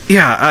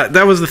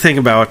 that was the thing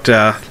about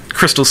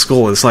Crystal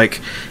Skull, is like,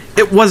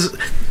 it was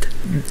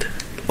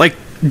like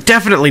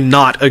definitely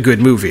not a good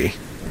movie.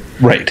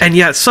 Right. And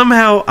yet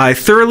somehow I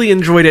thoroughly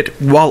enjoyed it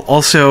while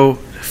also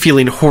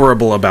feeling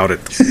horrible about it.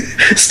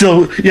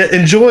 Still,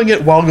 enjoying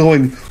it while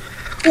going,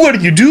 what are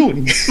you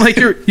doing? Like,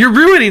 you're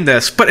ruining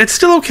this, but it's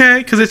still okay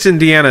because it's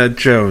Indiana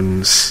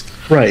Jones.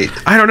 Right.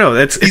 I don't know.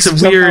 It's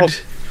a weird.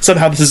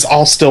 Somehow this is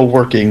all still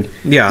working.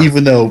 Yeah.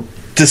 Even though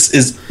this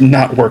is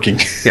not working.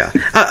 Yeah.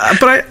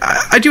 But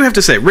I do have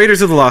to say,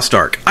 Raiders of the Lost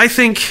Ark, I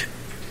think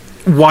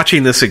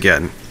watching this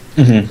again,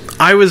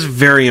 I was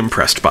very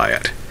impressed by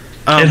it.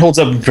 It holds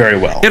up very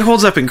well. It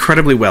holds up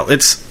incredibly well.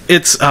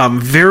 It's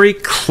very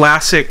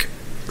classic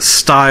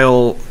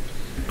style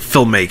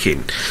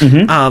filmmaking.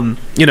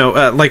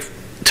 Like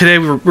today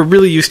we're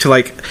really used to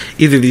like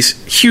either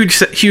these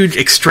huge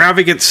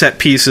extravagant set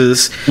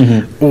pieces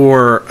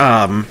or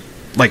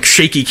like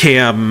shaky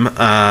cam,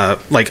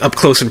 like up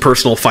close and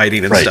personal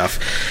fighting and stuff.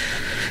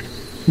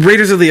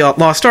 Raiders of the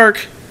Lost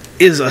Ark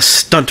is a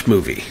stunt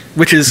movie,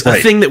 which is a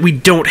thing that we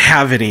don't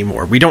have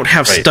anymore. We don't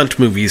have stunt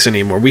movies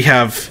anymore. We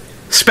have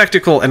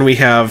spectacle and we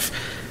have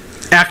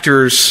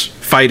actors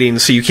fighting,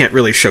 so you can't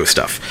really show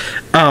stuff.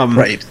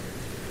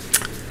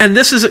 And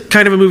this is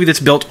kind of a movie that's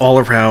built all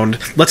around,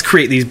 let's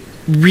create these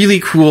really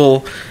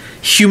cool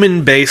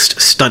human-based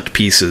stunt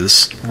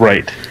pieces.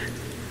 Right.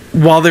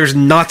 While there's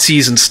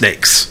Nazis and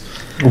snakes.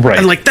 Right.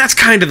 And, like, that's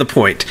kind of the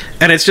point.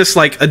 And it's just,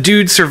 like, a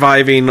dude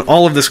surviving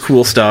all of this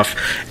cool stuff.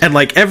 And,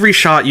 like, every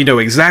shot, you know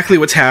exactly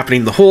what's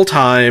happening the whole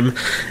time.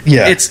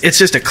 Yeah. It's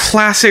just a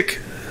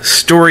classic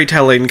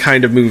storytelling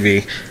kind of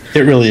movie. It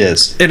really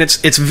is. And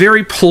it's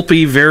very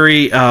pulpy,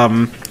 very,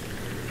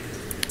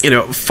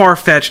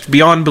 far-fetched,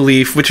 beyond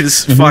belief, which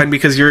is fine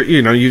because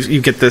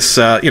you get this,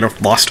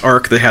 Lost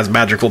Ark that has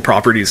magical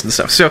properties and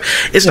stuff. So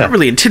it's not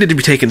really intended to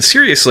be taken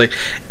seriously,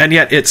 and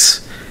yet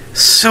it's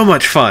so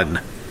much fun.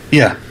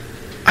 Yeah.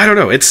 I don't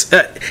know. It's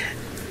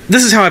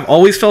this is how I've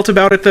always felt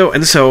about it, though,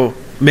 and so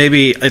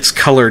maybe it's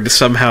colored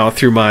somehow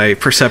through my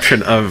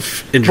perception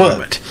of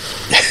enjoyment.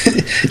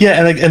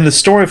 Yeah, and the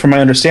story, from my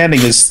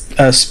understanding, is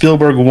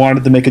Spielberg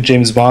wanted to make a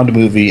James Bond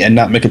movie and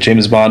not make a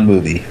James Bond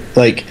movie.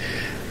 Like,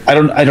 I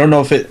don't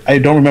know if I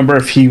don't remember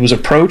if he was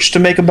approached to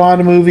make a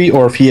Bond movie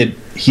or if he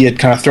had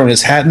kind of thrown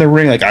his hat in the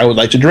ring, like, I would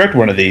like to direct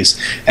one of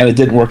these, and it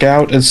didn't work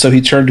out, and so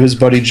he turned to his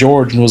buddy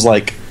George and was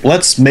like,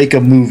 let's make a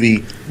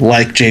movie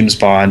like James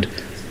Bond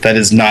that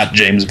is not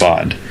James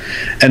Bond.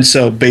 And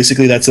so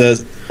basically that's a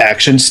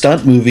action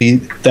stunt movie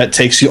that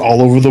takes you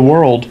all over the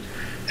world.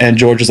 And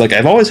George is like,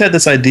 I've always had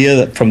this idea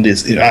that from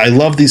these, I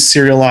love these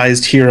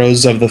serialized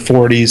heroes of the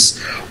 40s.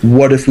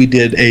 What if we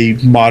did a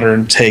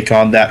modern take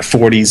on that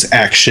 40s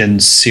action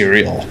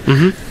serial?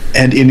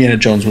 And Indiana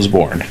Jones was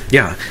born.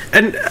 Yeah.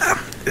 And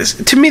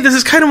to me, this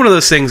is kind of one of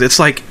those things. It's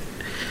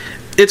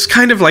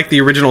kind of like the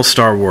original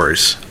Star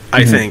Wars,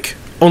 I think.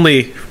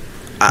 Only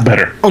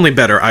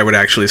better, I would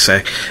actually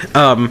say.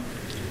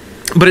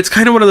 But it's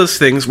kind of one of those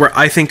things where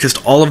I think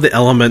just all of the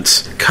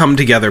elements come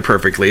together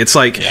perfectly. It's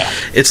like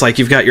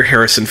you've got your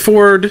Harrison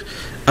Ford,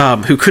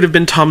 who could have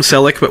been Tom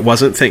Selleck but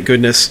wasn't, thank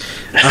goodness.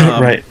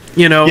 Right.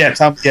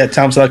 Tom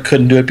Selleck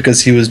couldn't do it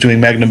because he was doing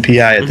Magnum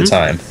PI at the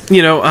time.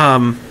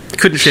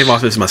 Couldn't shave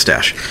off his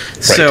mustache.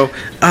 Right. So,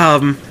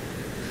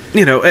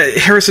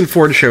 Harrison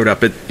Ford showed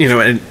up and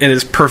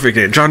is perfect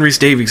in it. John Rhys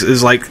Davies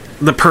is like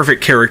the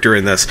perfect character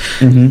in this.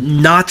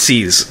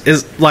 Nazis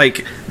is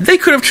like, they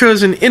could have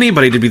chosen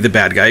anybody to be the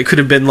bad guy. It could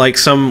have been like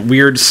some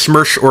weird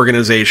Smersh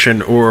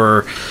organization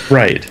or...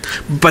 Right.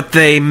 But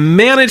they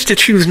managed to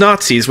choose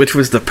Nazis, which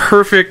was the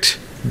perfect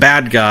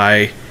bad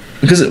guy.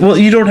 Because,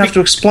 you don't have to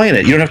explain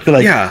it. You don't have to be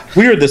like,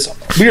 we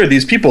are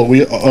these people,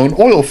 we own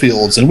oil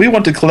fields, and we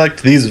want to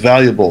collect these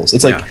valuables.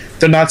 It's like,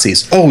 they're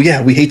Nazis. Oh,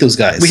 yeah, we hate those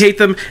guys. We hate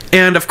them,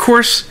 and of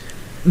course,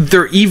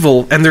 they're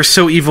evil, and they're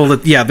so evil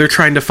that, they're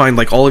trying to find,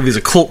 like, all of these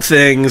occult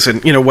things,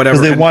 and, whatever.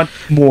 Because they want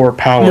more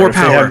power. More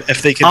power.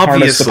 If they can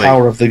harness the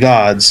power of the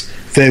gods,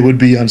 they would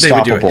be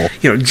unstoppable.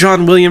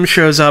 John Williams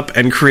shows up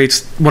and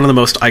creates one of the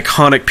most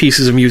iconic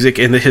pieces of music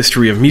in the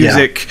history of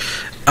music.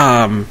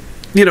 Yeah.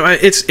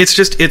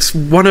 It's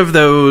one of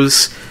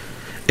those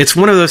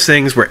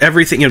things where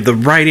everything, the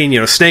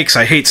writing, snakes,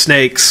 I hate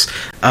snakes,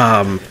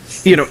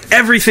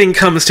 everything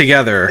comes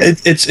together.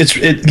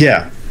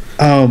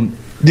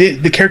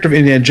 The character of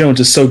Indiana Jones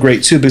is so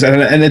great too, because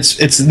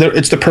it's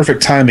the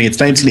perfect timing. It's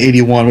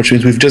 1981, which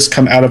means we've just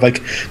come out of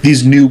like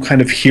these new kind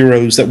of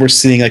heroes that we're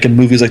seeing like in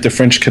movies like The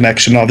French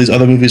Connection, all these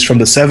other movies from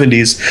the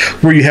 70s,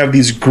 where you have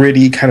these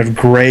gritty kind of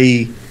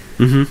gray.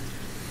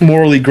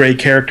 Morally gray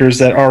characters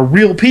that are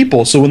real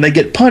people, so when they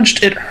get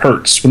punched, it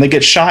hurts. When they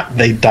get shot,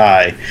 they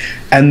die.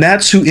 And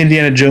that's who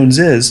Indiana Jones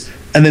is.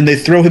 And then they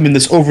throw him in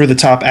this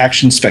over-the-top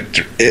action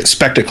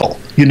spectacle,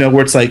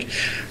 where it's like,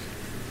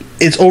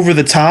 it's over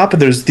the top, and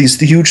there's these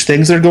huge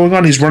things that are going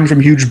on. He's running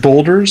from huge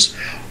boulders,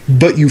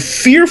 but you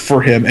fear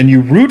for him and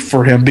you root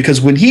for him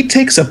because when he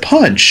takes a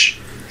punch,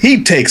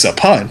 he takes a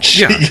punch.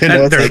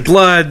 Yeah, there's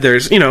blood.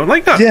 There's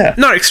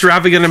not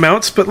extravagant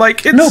amounts, but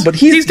but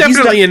he's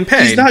definitely in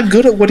pain. He's not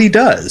good at what he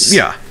does.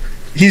 Yeah,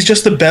 he's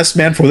just the best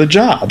man for the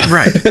job.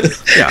 Right.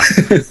 Yeah,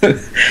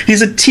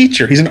 he's a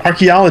teacher. He's an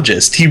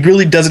archaeologist. He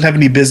really doesn't have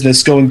any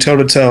business going toe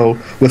to toe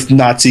with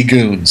Nazi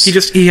goons.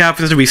 He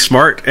happens to be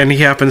smart, and he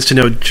happens to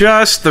know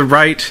just the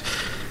right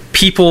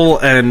people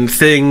and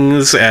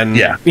things and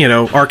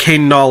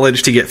arcane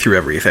knowledge to get through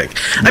everything.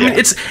 I mean,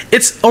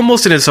 it's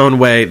almost in its own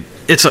way.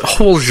 It's a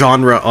whole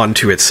genre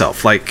onto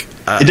itself. It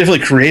definitely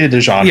created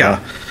a genre.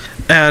 Yeah,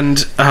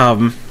 and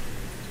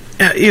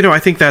I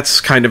think that's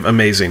kind of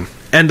amazing,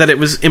 and that it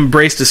was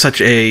embraced as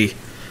such a,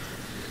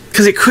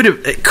 because it could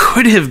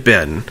have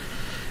been,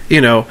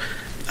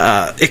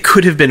 it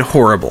could have been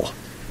horrible.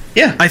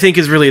 Yeah, I think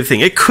is really the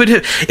thing. It could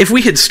have, if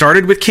we had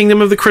started with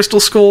Kingdom of the Crystal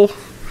Skull,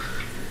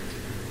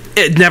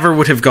 it never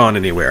would have gone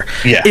anywhere.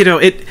 Yeah,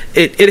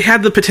 it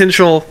had the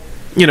potential,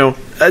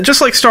 just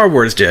like Star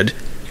Wars did.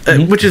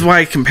 Which is why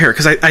I compare,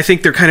 because I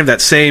think they're kind of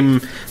that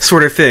same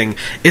sort of thing.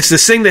 It's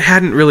this thing that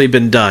hadn't really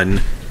been done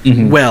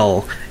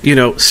well.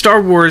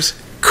 Star Wars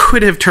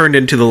could have turned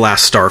into The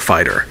Last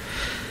Starfighter.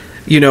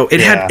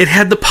 It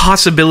had the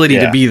possibility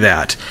to be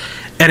that.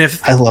 And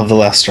if I love The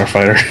Last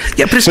Starfighter,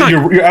 yeah, but it's not.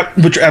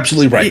 You're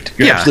absolutely right.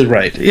 You're absolutely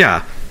right.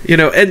 Yeah,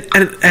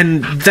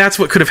 and that's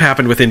what could have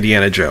happened with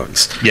Indiana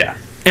Jones. Yeah,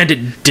 and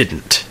it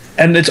didn't.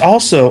 And it's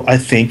also, I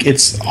think,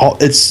 it's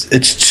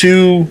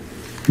two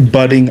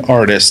budding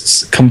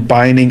artists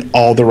combining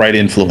all the right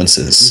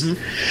influences,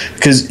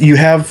 because you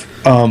have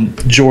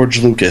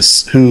George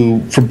Lucas, who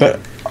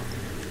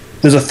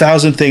there's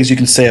 1,000 things you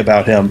can say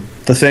about him.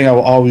 The thing I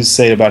will always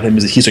say about him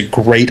is that he's a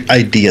great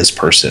ideas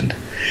person,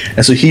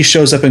 and so he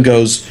shows up and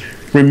goes,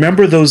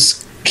 remember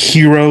those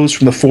heroes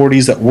from the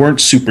 40s that weren't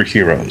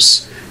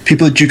superheroes,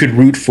 people that you could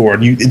root for,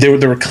 and there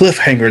were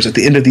cliffhangers at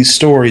the end of these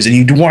stories, and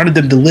you wanted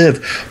them to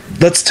live.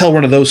 Let's tell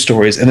one of those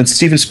stories. And then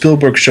Steven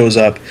Spielberg shows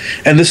up,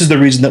 and this is the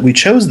reason that we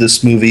chose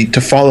this movie to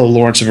follow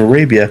Lawrence of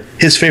Arabia.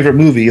 His favorite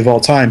movie of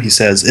all time, he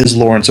says, is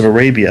Lawrence of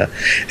Arabia.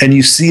 And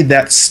you see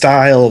that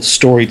style of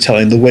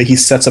storytelling, the way he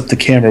sets up the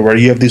camera, where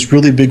you have these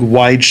really big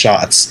wide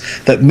shots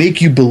that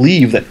make you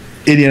believe that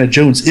Indiana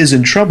Jones is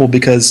in trouble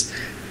because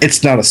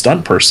it's not a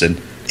stunt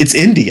person. It's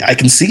Indy. I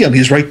can see him.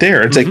 He's right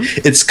there. It's like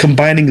it's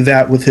combining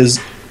that with his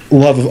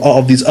love of all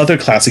of these other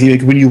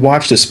classics. When you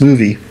watch this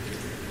movie,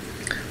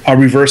 I'll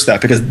reverse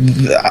that, because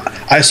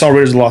I saw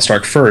Raiders of the Lost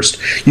Ark first.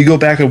 You go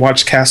back and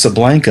watch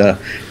Casablanca,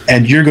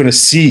 and you're going to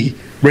see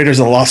Raiders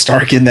of the Lost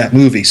Ark in that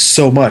movie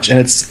so much. And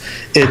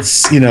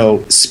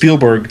it's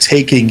Spielberg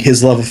taking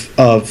his love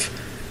of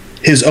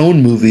his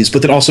own movies,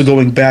 but then also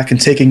going back and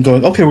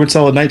going, okay, we're going to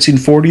tell a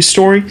 1940s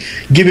story.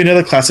 Give me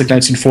another classic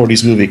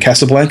 1940s movie,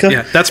 Casablanca.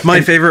 Yeah, that's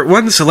my favorite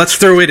one, so let's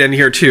throw it in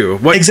here too.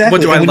 What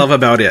do I love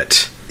about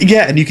it?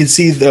 Yeah, and you can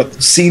see the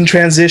scene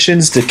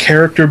transitions, the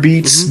character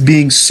beats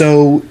being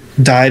so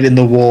dyed in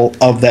the wool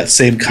of that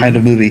same kind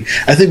of movie.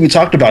 I think we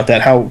talked about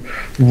that, how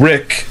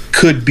Rick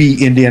could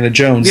be Indiana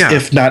Jones,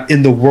 if not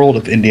in the world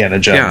of Indiana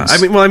Jones.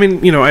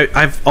 Yeah,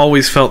 I've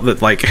always felt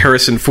that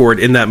Harrison Ford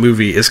in that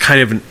movie is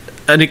kind of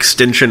an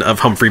extension of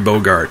Humphrey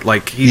Bogart.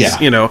 He's,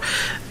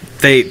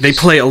 they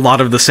play a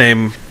lot of the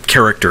same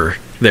character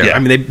there. Yeah. I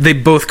mean, they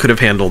both could have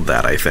handled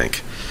that, I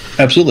think.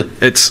 Absolutely.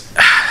 It's,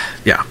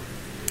 yeah.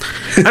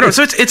 I don't know.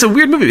 So it's a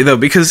weird movie though,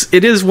 because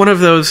it is one of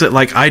those that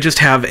I just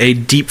have a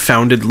deep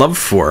founded love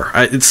for.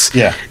 It's,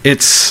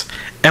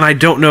 and I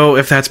don't know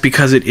if that's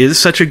because it is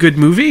such a good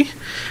movie,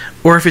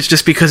 or if it's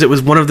just because it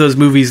was one of those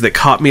movies that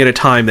caught me at a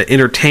time that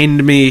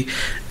entertained me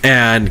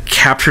and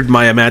captured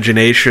my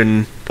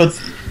imagination.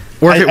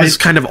 Or if it was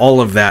kind of all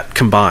of that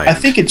combined. I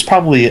think it's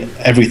probably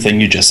everything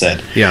you just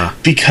said. Yeah.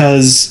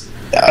 Because,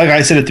 like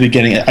I said at the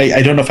beginning,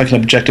 I don't know if I can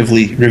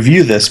objectively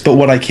review this, but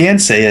what I can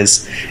say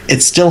is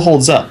it still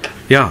holds up.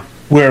 Yeah.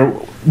 Where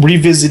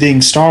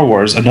revisiting Star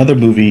Wars, another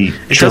movie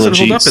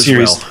trilogy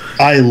series,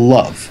 I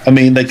love. I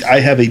mean, I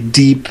have a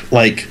deep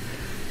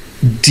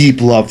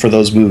love for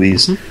those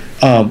movies.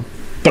 Mm-hmm.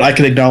 But I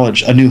can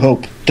acknowledge A New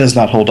Hope does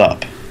not hold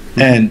up.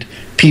 Mm-hmm. And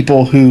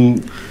people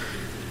who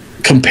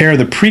compare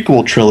the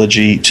prequel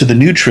trilogy to the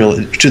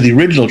the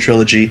original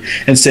trilogy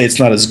and say it's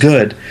not as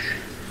good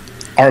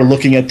are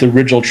looking at the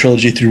original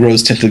trilogy through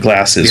rose-tinted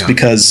glasses,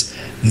 because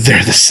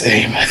they're the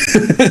same.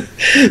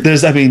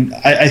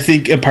 I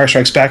think Empire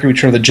Strikes Back and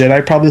Return of the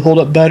Jedi probably hold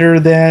up better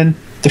than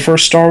the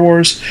first Star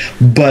Wars,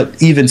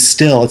 but even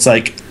still, it's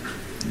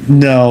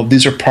no,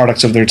 these are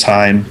products of their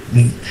time,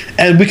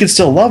 and we can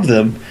still love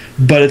them,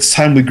 but it's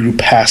time we grew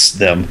past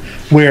them.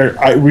 Where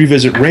I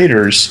revisit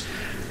Raiders,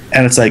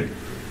 and it's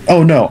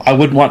oh no, I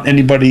wouldn't want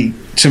anybody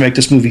to make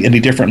this movie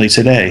any differently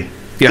today.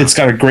 Yeah. It's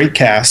got a great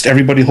cast.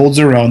 Everybody holds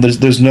their own.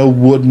 There's no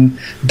wooden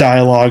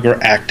dialogue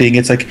or acting.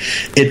 It's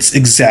it's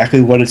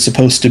exactly what it's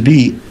supposed to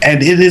be,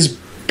 and it is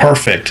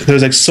perfect.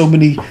 There's so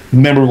many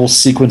memorable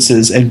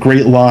sequences and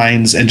great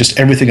lines, and just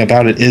everything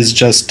about it is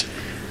just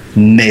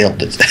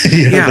nailed it.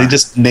 They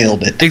just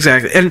nailed it.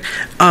 Exactly. And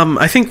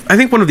I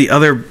think one of the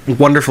other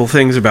wonderful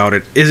things about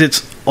it is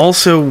it's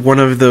also one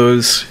of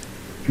those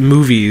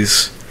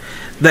movies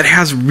that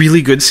has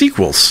really good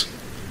sequels.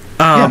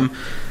 Temple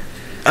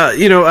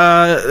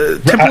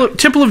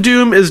of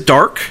Doom is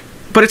dark,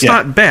 but it's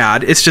not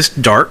bad. It's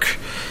just dark.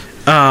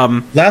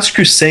 Last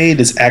Crusade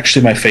is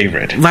actually my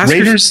favorite.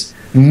 Raiders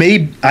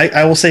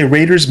I will say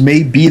Raiders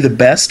may be the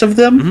best of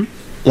them.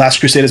 Mm-hmm. Last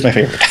Crusade is my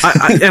favorite.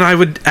 And I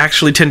would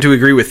actually tend to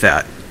agree with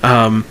that.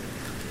 And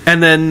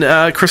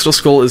then Crystal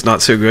Skull is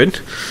not so good.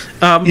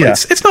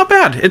 It's not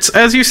bad. It's,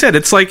 as you said,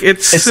 it's like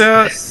it's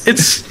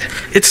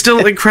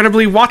still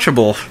incredibly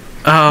watchable.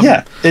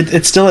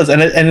 It still is,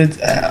 and it's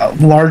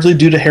largely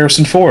due to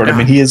Harrison Ford. I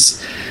mean, he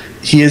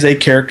is a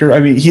character. I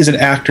mean, he's an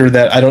actor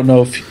that I don't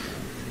know if.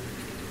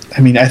 I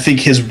mean, I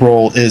think his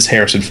role is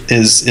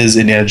is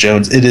Indiana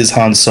Jones. It is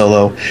Han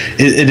Solo.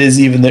 It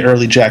is even the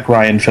early Jack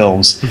Ryan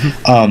films.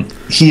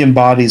 Mm-hmm. He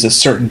embodies a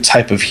certain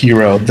type of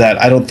hero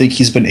that I don't think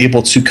he's been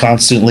able to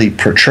constantly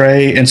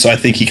portray, and so I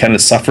think he kind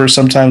of suffers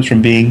sometimes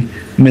from being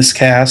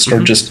miscast or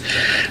just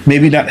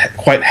maybe not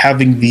quite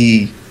having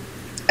the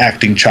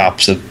acting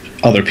chops of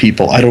other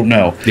people. I don't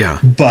know. Yeah.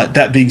 But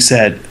that being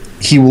said,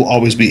 he will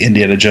always be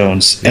Indiana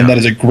Jones, and that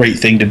is a great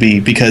thing to be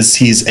because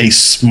he's a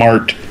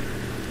smart,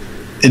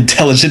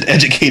 intelligent,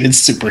 educated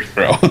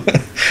superhero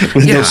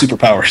with no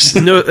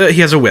superpowers. No,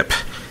 he has a whip.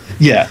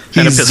 Yeah,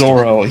 he's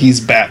Zorro. He's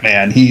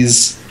Batman.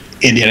 He's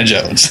Indiana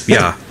Jones.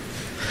 Yeah,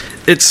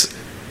 it's.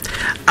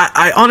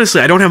 I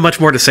honestly, I don't have much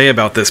more to say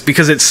about this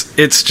because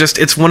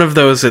it's one of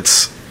those.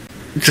 It's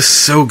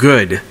just so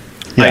good.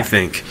 Yeah. I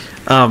think.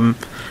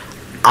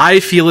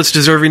 I feel it's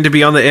deserving to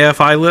be on the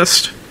AFI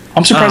list.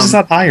 I'm surprised it's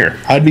not higher.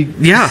 I'd be.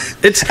 Yeah,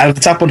 it's out of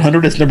the top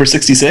 100. It's number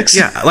 66.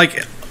 Yeah,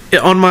 like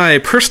on my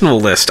personal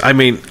list. I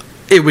mean,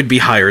 it would be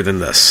higher than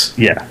this.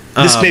 Yeah,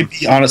 this may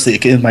be honestly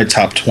in my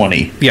top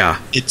 20.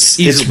 Yeah, it's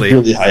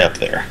really high up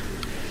there.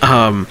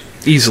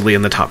 Easily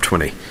in the top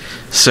 20.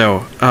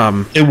 So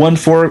it won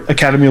 4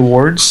 Academy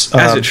Awards,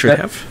 as it should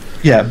have.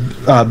 Yeah,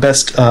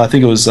 best. I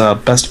think it was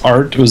best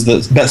art. It was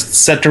the best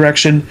set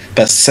direction,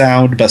 best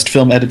sound, best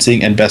film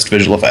editing, and best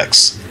visual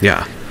effects.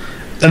 Yeah,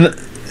 and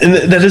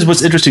that is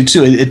what's interesting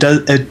too.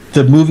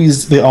 The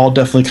movies, they all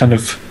definitely kind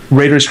of.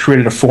 Raiders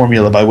created a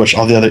formula by which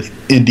all the other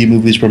indie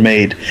movies were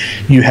made.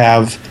 You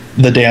have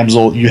The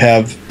Damsel, you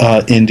have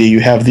Indy,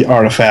 you have The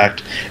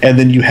Artifact, and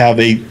then you have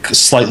a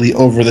slightly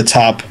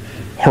over-the-top,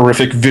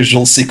 horrific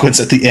visual sequence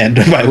at the end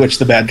by which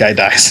the bad guy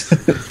dies.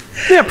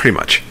 Yeah, pretty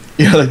much.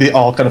 Like they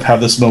all kind of have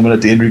this moment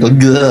at the end where you go,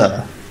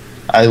 "Gah,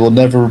 I will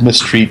never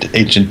mistreat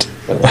ancient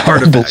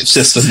belief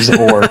systems,"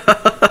 or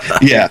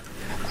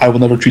I will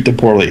never treat them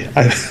poorly.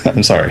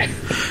 I'm sorry.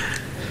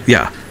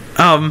 Yeah.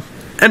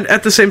 And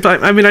at the same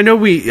time, I mean, I know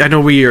we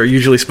are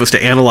usually supposed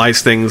to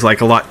analyze things like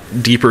a lot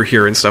deeper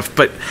here and stuff,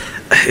 but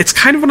it's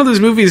kind of one of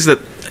those movies that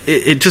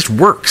it just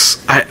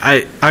works.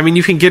 I mean,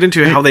 you can get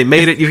into how they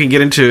made it. You can get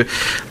into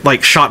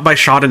like shot by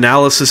shot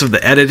analysis of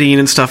the editing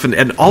and stuff,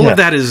 and all of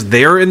that is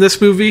there in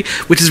this movie,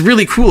 which is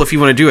really cool if you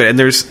want to do it. And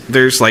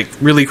there's like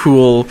really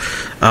cool,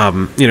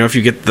 if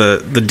you get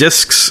the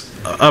discs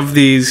of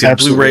these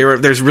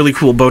Blu-ray, there's really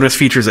cool bonus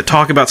features that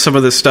talk about some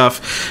of this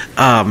stuff.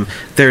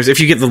 If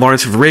you get the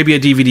Lawrence of Arabia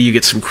DVD, you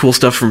get some cool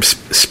stuff from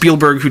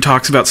Spielberg who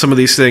talks about some of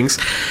these things.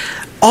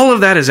 All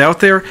of that is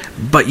out there,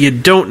 but you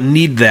don't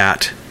need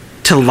that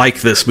to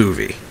like this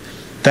movie.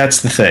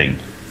 That's the thing.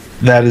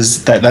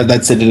 That's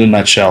it in a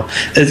nutshell.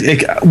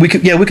 We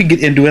could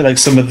get into it, like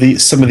some of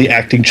the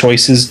acting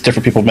choices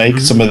different people make,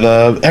 some of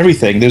the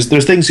everything.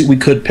 There's things that we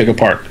could pick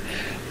apart.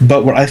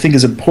 But what I think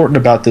is important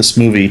about this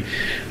movie,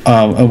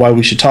 and why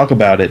we should talk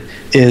about it,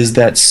 is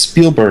that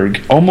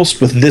Spielberg, almost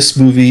with this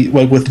movie,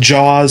 like with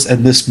Jaws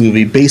and this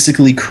movie,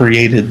 basically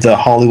created the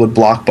Hollywood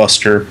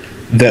blockbuster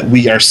that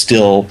we are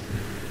still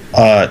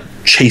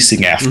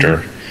chasing after.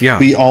 Mm-hmm. Yeah.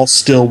 We all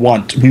still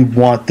want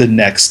the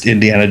next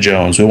Indiana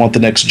Jones. We want the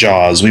next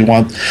Jaws. We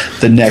want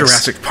the next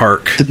Jurassic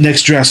Park. The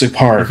next Jurassic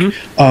Park.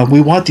 Mm-hmm. We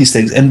want these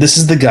things, and this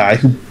is the guy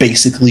who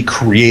basically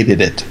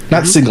created it,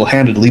 not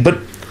single-handedly, but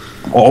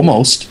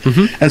almost.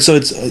 Mm-hmm. And so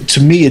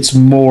to me it's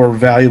more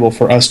valuable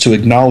for us to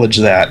acknowledge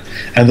that,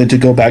 and then to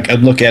go back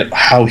and look at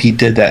how he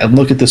did that, and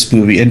look at this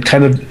movie and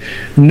kind of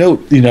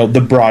note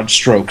the broad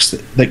strokes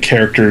that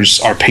characters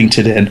are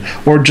painted in,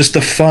 or just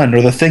the fun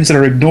or the things that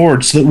are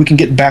ignored, so that we can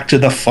get back to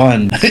the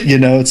fun.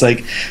 It's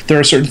like there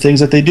are certain things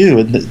that they do,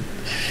 and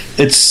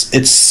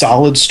it's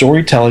solid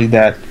storytelling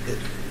that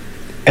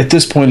at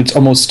this point it's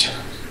almost,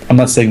 I'm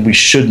not saying we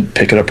shouldn't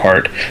pick it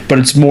apart, but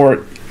it's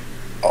more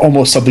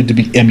almost something to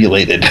be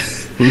emulated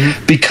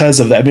because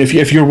of that. I mean,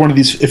 if you're one of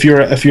these, if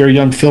you're a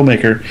young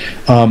filmmaker,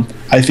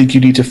 I think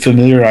you need to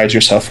familiarize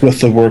yourself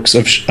with the works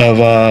of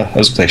I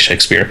was going to say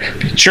Shakespeare,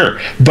 sure,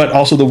 but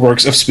also the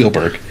works of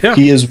Spielberg. Yeah.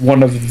 He is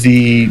one of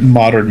the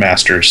modern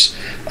masters.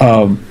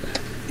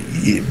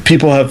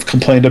 People have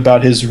complained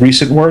about his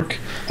recent work.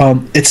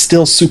 It's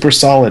still super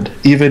solid,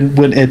 even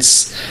when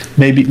it's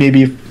maybe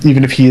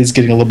even if he is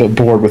getting a little bit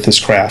bored with his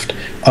craft.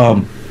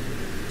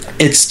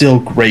 it's still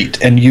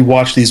great. And you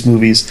watch these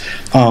movies.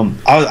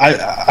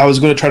 I was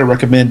going to try to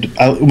recommend,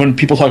 when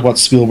people talk about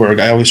Spielberg,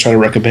 I always try to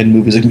recommend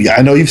movies. Like,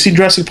 I know you've seen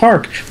Jurassic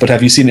Park, but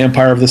have you seen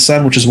Empire of the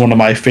Sun, which is one of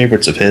my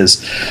favorites of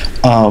his?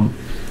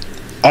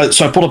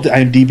 So I pulled up the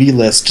IMDb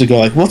list to go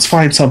like, let's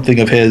find something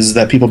of his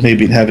that people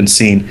maybe haven't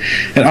seen.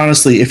 And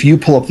honestly, if you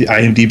pull up the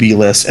IMDb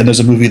list and there's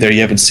a movie there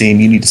you haven't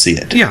seen, you need to see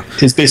it. Yeah.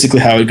 It's basically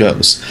how it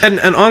goes. And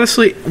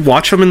honestly,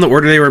 watch them in the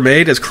order they were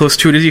made, as close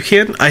to it as you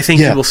can. I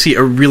think you will see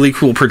a really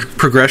cool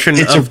progression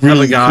of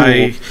a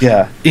guy,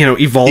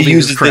 evolving he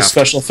uses his craft. this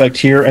special effect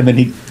here, and then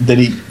he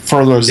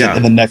furthers it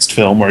in the next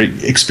film, or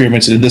he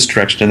experiments it in this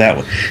direction and that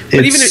one.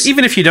 But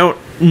even if you don't,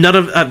 none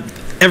of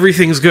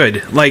everything's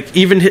good. Like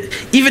even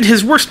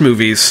his worst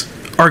movies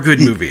are good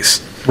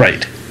movies,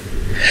 right?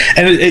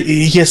 And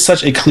he has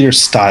such a clear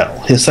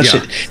style. He has such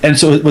and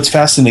so what's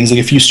fascinating is like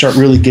if you start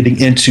really getting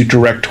into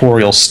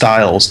directorial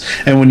styles,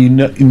 and when you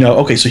know,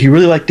 okay, so he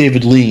really liked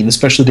David Lean,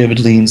 especially David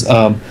Lean's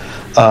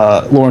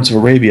Lawrence of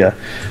Arabia,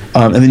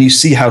 and then you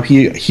see how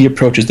he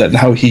approaches that and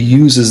how he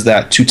uses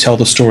that to tell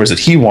the stories that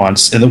he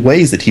wants in the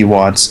ways that he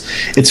wants.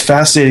 It's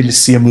fascinating to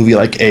see a movie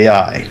like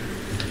AI,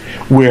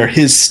 where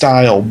his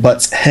style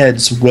butts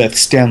heads with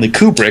Stanley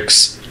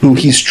Kubrick's, who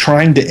he's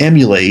trying to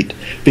emulate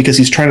because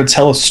he's trying to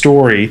tell a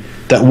story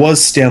that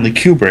was Stanley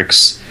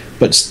Kubrick's,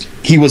 but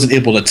he wasn't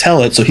able to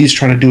tell it, so he's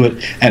trying to do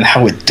it, and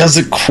how it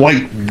doesn't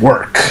quite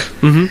work.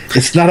 Mm-hmm.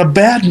 It's not a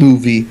bad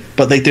movie,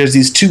 but like there's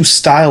these two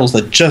styles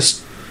that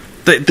just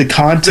the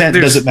content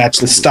doesn't match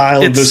the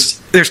style.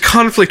 There's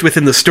conflict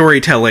within the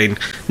storytelling,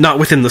 not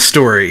within the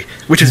story,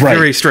 which is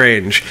very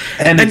strange,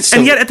 and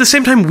yet at the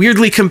same time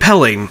weirdly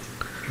compelling.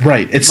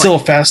 Right, it's still a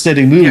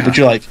fascinating movie, but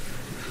you're like,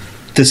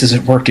 this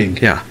isn't working.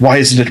 Yeah, why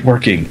isn't it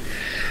working?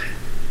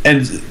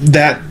 And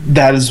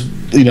that is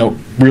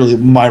really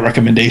my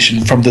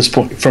recommendation from this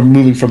point, from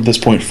moving from this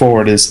point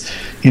forward, is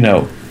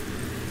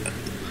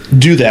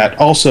do that.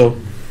 Also,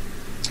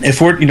 if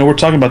we're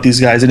talking about these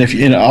guys, and if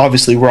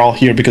obviously we're all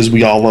here because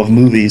we all love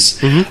movies.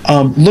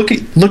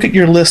 Mm-hmm. Look at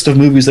your list of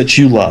movies that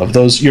you love,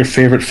 your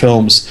favorite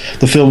films,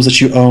 the films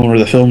that you own or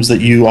the films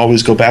that you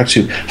always go back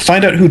to.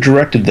 Find out who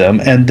directed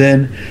them, and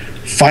then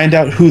find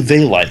out who they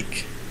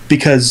like,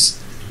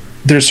 because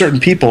there's certain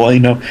people,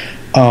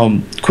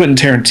 Quentin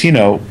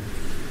Tarantino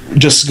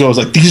just goes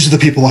like, these are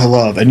the people I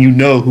love, and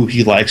who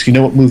he likes,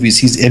 what movies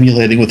he's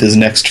emulating with his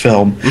next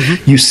film.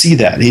 Mm-hmm. You see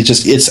that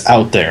it's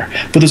out there.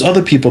 But there's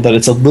other people that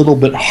it's a little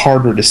bit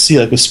harder to see.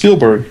 Like with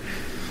Spielberg,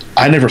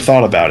 I never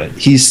thought about it.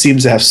 He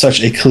seems to have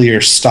such a clear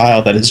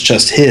style that is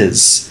just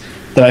his,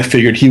 that I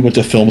figured he went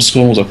to film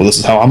school and was like, well, this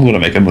is how I'm going to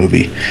make a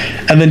movie.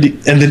 And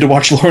then to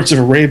watch Lawrence of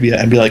Arabia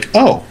and be like,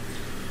 oh,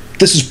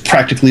 this is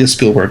practically a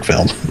Spielberg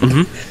film.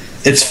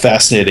 Mm-hmm. It's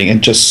fascinating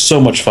and just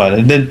so much fun.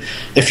 And then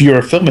if you're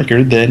a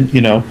filmmaker, then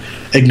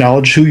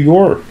acknowledge who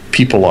your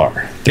people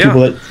are, the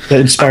people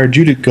that inspired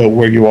you to go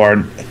where you are,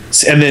 and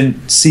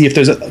then see if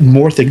there's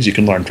more things you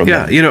can learn from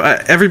them.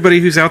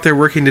 Everybody who's out there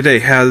working today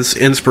has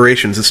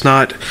inspirations. It's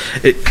not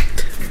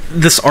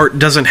this art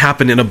doesn't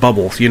happen in a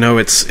bubble.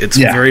 It's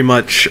very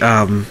much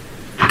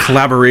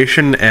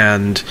collaboration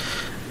and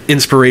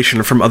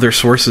inspiration from other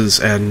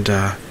sources. And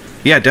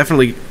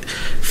definitely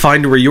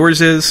find where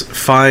yours is.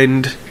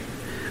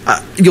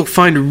 You'll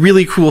find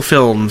really cool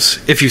films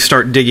if you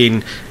start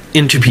digging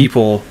into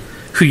people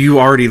who you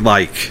already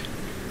like,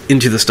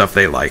 into the stuff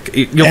they like.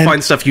 You'll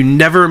find stuff you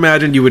never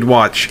imagined you would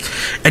watch,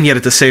 and yet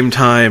at the same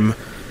time,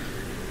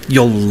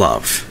 you'll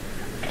love.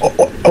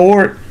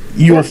 Or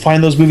you'll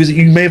find those movies that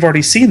you may have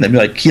already seen them.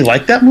 You're like, you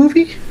like that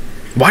movie?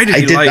 Why did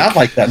I did not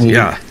like that movie.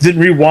 Yeah.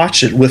 Didn't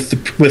rewatch it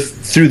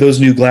through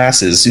those new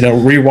glasses.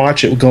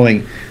 Rewatch it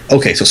going,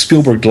 okay, so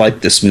Spielberg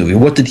liked this movie.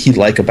 What did he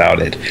like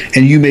about it?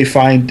 And you may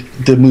find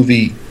the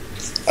movie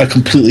a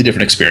completely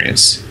different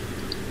experience.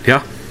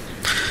 Yeah.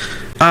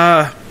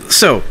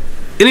 So,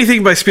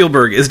 anything by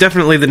Spielberg is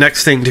definitely the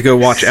next thing to go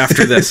watch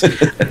after this.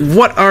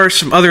 What are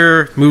some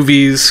other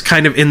movies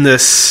kind of in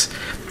this?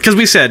 Because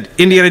we said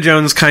Indiana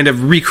Jones kind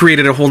of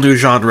recreated a whole new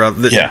genre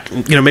that,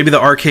 maybe the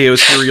RKO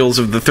serials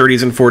of the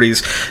 30s and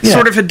 40s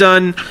sort of had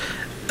done,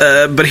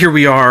 but here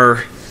we are.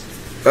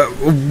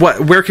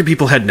 Where can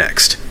people head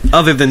next,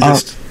 other than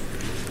just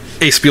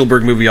a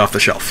Spielberg movie off the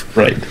shelf?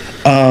 Right.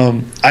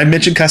 I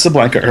mentioned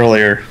Casablanca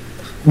earlier.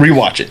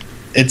 Rewatch it.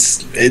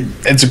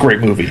 It's a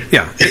great movie.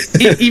 Yeah.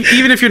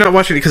 Even if you're not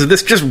watching it because of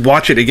this, just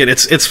watch it again.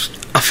 It's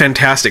a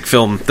fantastic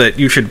film that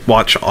you should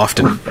watch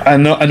often. I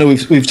know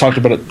we've talked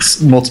about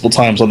it multiple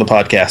times on the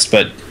podcast,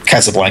 but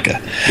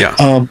Casablanca.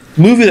 Yeah.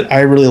 Movie that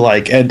I really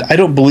like, and I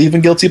don't believe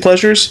in guilty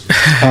pleasures.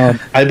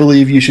 I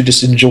believe you should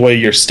just enjoy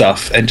your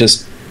stuff and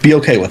just be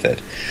okay with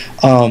it.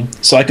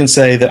 So I can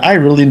say that I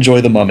really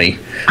enjoy The Mummy.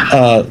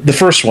 The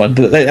first one.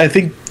 I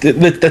think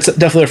that's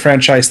definitely a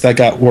franchise that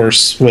got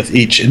worse with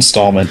each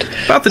installment.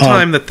 About the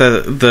time that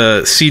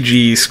the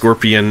CG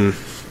scorpion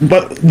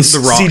but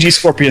the Rock. CG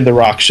Scorpion The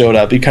Rock showed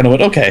up. He kind of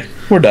went, okay,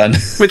 we're done.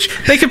 Which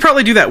they could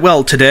probably do that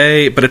well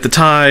today, but at the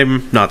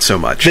time, not so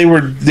much. They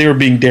were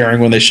being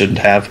daring when they shouldn't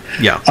have.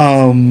 Yeah.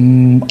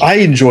 I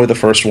enjoy the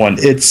first one.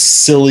 It's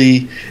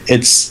silly.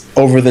 It's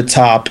over the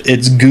top.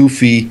 It's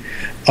goofy.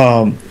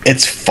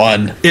 It's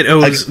fun. It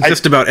owes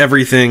just about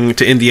everything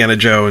to Indiana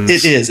Jones.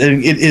 It is,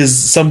 and it is.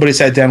 Somebody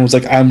sat down and was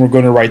like, "We're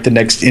going to write the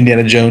next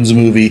Indiana Jones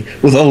movie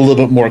with a little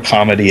bit more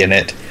comedy in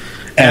it,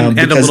 and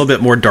a little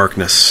bit more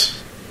darkness."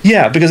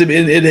 Yeah, because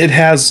it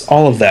has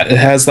all of that. It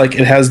has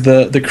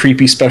the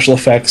creepy special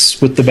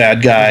effects with the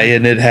bad guy,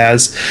 and it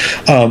has,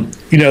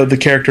 the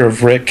character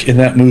of Rick in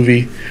that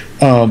movie,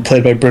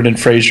 played by Brendan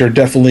Fraser,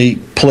 definitely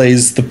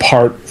plays the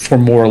part for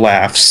more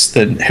laughs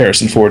than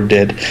Harrison Ford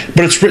did.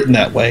 But it's written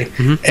that way,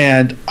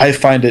 and I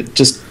find it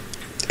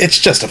it's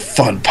just a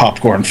fun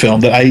popcorn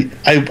film that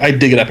I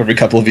dig it up every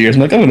couple of years.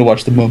 I'm like, I'm going to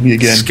watch The Mummy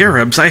again.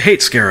 Scarabs, I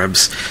hate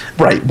scarabs.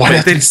 Right? Why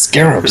not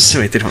scarabs?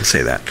 Wait, they don't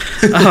say that.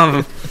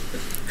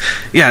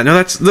 Yeah,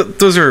 no,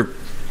 those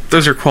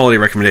are quality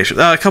recommendations.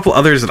 A couple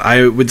others that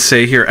I would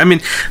say here. I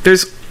mean,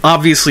 there's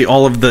obviously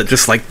all of the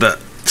just like the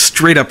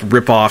straight up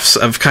ripoffs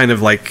of kind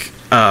of like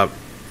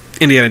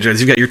Indiana Jones.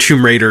 You've got your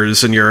Tomb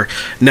Raiders and your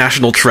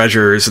National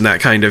Treasures and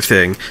that kind of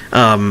thing.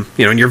 In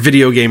your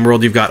video game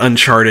world, you've got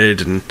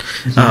Uncharted and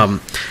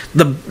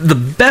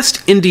the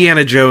best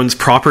Indiana Jones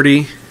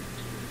property.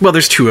 Well,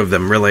 there's two of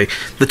them really.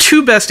 The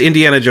two best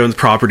Indiana Jones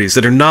properties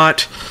that are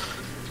not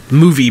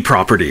movie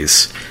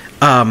properties.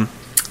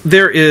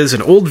 There is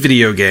an old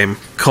video game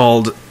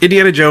called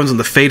Indiana Jones and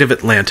the Fate of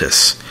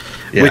Atlantis,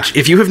 which,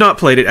 if you have not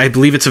played it, I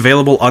believe it's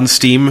available on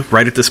Steam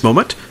right at this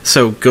moment,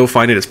 so go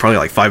find it. It's probably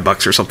like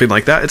 $5 or something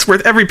like that. It's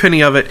worth every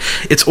penny of it.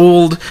 It's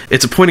old.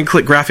 It's a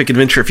point-and-click graphic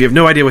adventure. If you have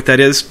no idea what that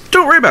is,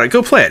 don't worry about it.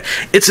 Go play it.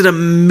 It's an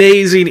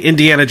amazing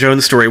Indiana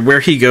Jones story where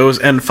he goes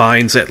and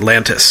finds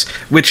Atlantis,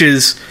 which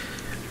is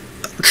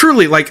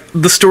truly like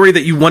the story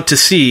that you want to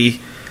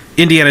see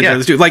Indiana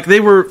Jones do. Like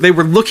they were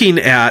looking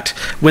at,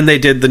 when they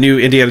did the new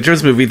Indiana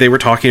Jones movie, they were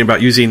talking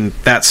about using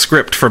that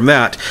script from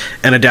that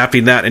and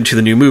adapting that into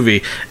the new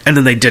movie, and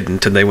then they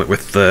didn't, and they went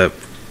with the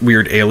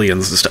weird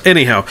aliens and stuff.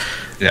 Anyhow,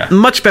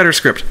 much better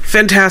script.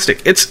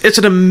 Fantastic. It's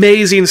an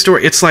amazing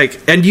story. It's like,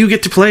 and you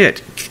get to play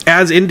it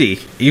as Indy.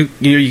 You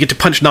get to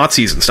punch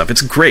Nazis and stuff.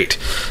 It's great.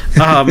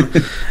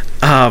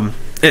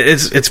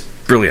 It's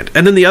brilliant.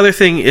 And then the other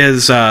thing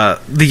is the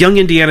Young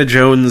Indiana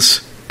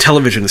Jones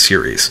television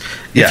series.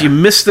 If you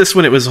missed this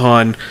when it was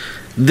on,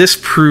 this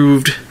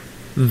proved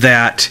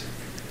that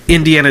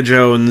Indiana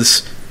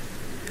Jones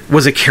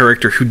was a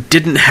character who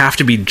didn't have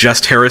to be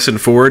just Harrison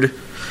Ford.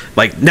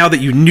 Like, now that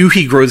you knew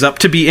he grows up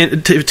to be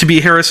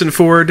Harrison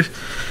Ford,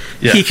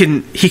 he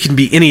can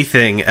be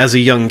anything as a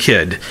young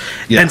kid.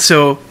 And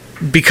so,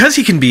 because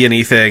he can be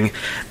anything,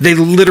 they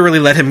literally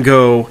let him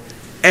go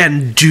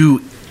and do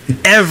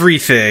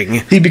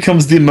everything. He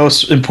becomes the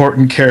most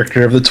important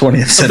character of the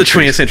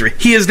 20th century.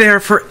 He is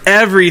there for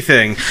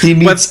everything. He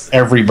meets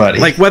everybody.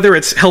 Like, whether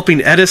it's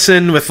helping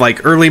Edison with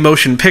like early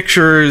motion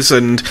pictures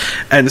and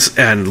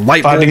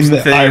light bulbs and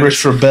the things.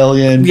 Irish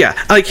Rebellion. Yeah,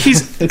 like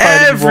he's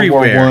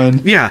everywhere.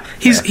 Yeah,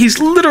 he's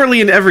literally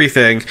in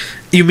everything.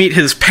 You meet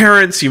his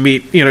parents,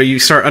 you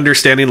start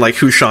understanding like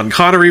who Sean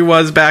Connery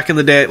was back in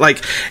the day.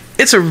 Like,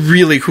 it's a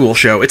really cool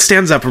show. It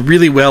stands up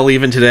really well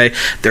even today.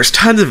 There's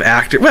tons of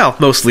actors, well,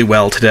 mostly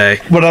well today.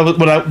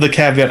 The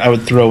caveat I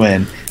would throw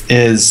in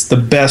is the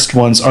best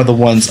ones are the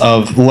ones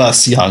of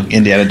less young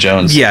Indiana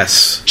Jones.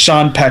 Yes.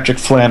 Sean Patrick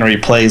Flannery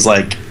plays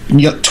like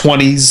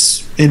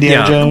 20s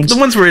Indiana Jones. The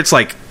ones where it's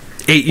like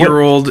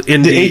 8-year-old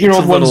Indy. The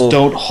 8-year-old ones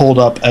don't hold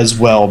up as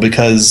well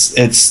because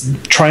it's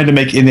trying to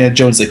make Indiana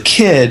Jones a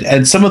kid,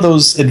 and some of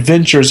those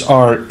adventures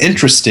are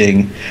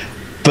interesting,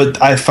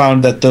 but I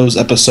found that those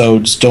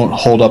episodes don't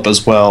hold up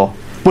as well.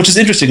 Which is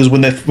interesting because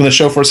when the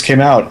show first came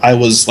out, I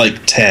was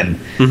like 10,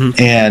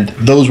 and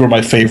those were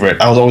my favorite.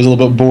 I was always a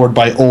little bit bored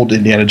by old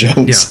Indiana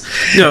Jones.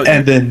 Yeah.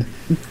 And then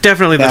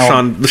definitely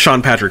the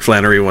Sean Patrick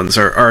Flannery ones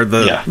are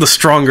the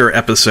stronger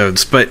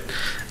episodes, but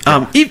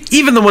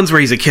even the ones where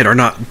he's a kid are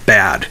not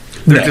bad.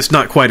 They're just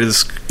not quite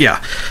as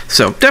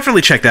So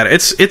definitely check that out.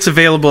 It's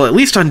available at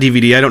least on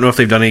DVD. I don't know if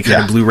they've done any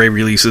kind of Blu-ray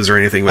releases or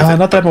anything with it.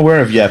 Not that I'm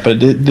aware of yet, but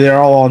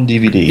they're all on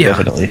DVD,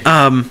 definitely.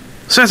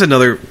 So that's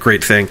another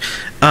great thing.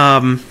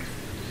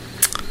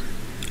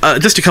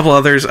 Just a couple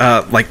others,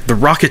 like The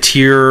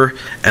Rocketeer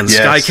and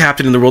Sky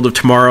Captain in the World of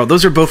Tomorrow.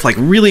 Those are both like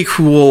really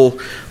cool,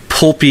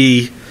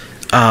 pulpy,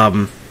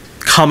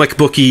 comic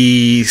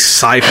booky,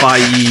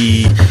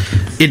 sci-fi-y,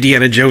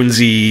 Indiana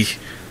Jonesy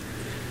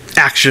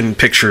action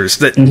pictures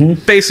that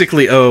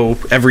basically owe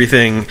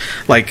everything.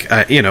 Like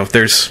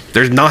there's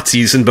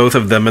Nazis in both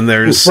of them, and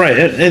there's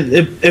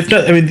if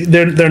not, I mean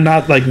they're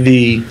not like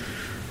they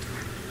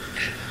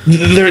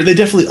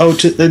definitely owe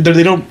to.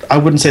 They don't. I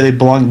wouldn't say they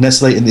belong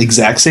necessarily in the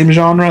exact same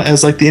genre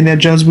as like the Indiana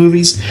Jones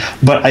movies,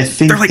 but I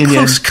think they're like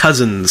close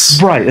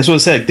cousins. Right. That's what I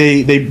said.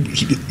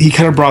 He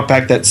kind of brought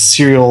back that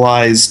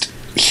serialized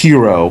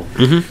hero,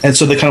 and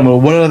so they kind of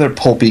went, what other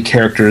pulpy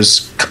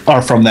characters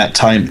are from that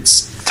time.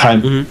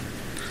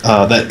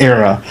 That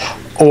era,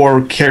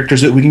 or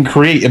characters that we can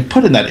create and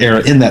put in that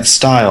era, in that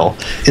style.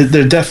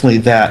 They're definitely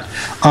that.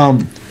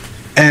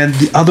 And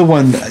the other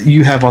one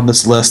you have on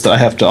this list that I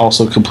have to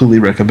also completely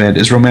recommend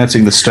is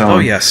Romancing the Stone. Oh,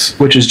 yes.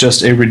 Which is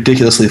just a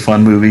ridiculously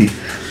fun movie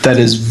that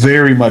is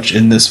very much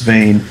in this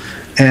vein.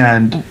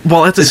 And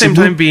while at the same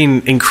time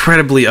being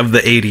incredibly of the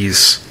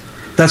 80s.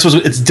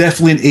 It's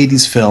definitely an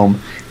 80s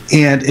film.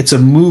 And it's a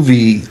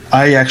movie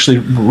I actually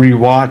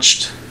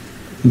rewatched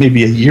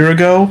maybe a year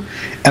ago,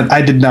 and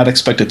I did not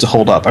expect it to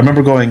hold up. I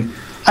remember going,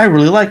 I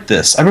really like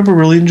this. I remember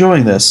really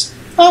enjoying this.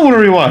 I want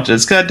to rewatch it.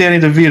 It's got Danny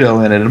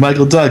DeVito in it and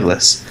Michael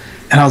Douglas.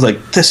 And I was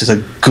like, this is a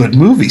good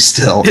movie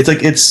still.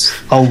 It's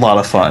a lot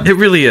of fun. It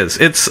really is.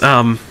 It's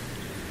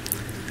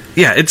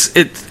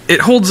it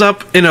holds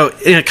up in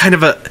a kind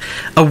of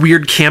a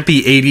weird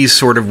campy 80s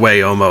sort of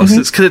way almost.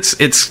 Mm-hmm. It's 'cause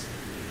it's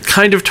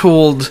kind of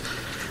told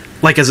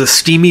like as a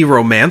steamy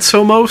romance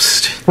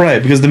almost.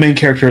 Right, because the main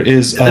character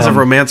is as a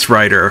romance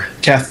writer,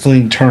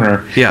 Kathleen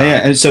Turner. Yeah.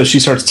 And so she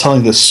starts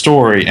telling this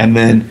story, and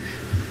then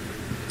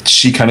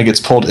she kind of gets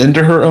pulled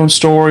into her own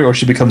story, or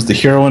she becomes the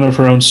heroine of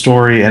her own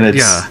story, and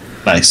it's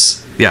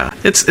nice. Yeah,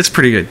 it's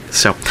pretty good.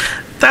 So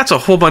that's a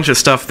whole bunch of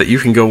stuff that you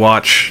can go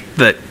watch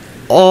that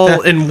all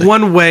in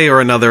one way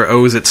or another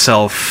owes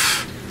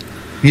itself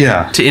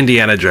to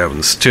Indiana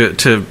Jones,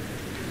 to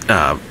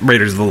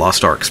Raiders of the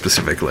Lost Ark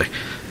specifically.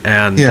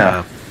 And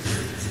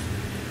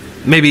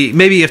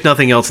maybe if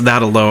nothing else,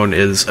 that alone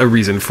is a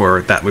reason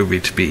for that movie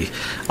to be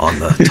on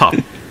the top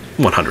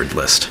 100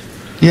 list.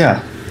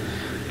 Yeah.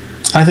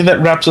 I think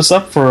that wraps us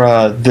up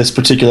for this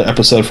particular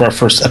episode, for our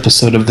first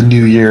episode of the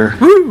new year.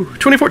 Woo!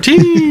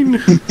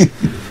 2014!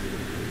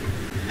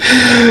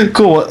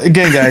 Cool.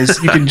 Again,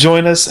 guys, you can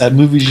join us at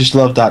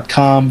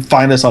moviesyoushouldlove.com.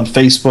 Find us on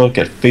Facebook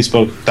at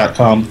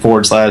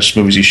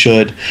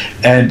facebook.com/moviesyoushouldlove.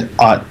 And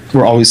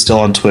we're always still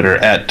on Twitter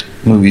at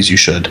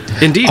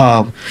moviesyoushouldlove. Indeed.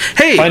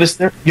 Hey! Find us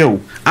there. Yo.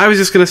 I was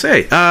just going to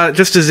say,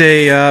 just as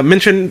a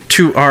mention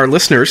to our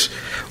listeners,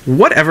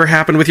 whatever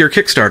happened with your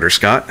Kickstarter,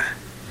 Scott?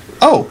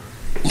 Oh,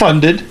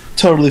 funded.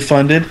 Totally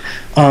funded.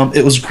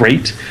 It was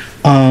great.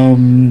 I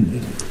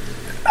mean,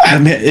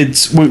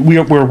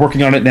 we're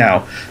working on it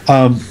now.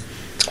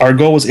 Our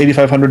goal was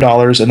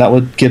 $8,500, and that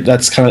was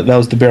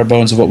the bare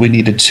bones of what we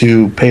needed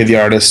to pay the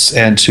artists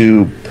and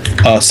to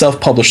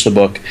self-publish the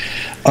book.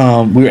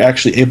 We were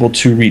actually able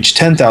to reach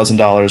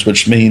 $10,000,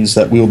 which means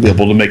that we will be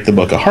able to make the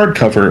book a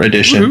hardcover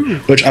edition,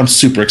 which I'm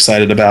super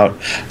excited about.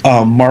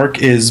 Mark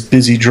is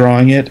busy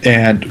drawing it,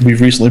 and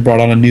we've recently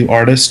brought on a new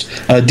artist.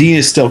 Dean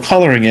is still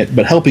coloring it,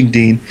 but helping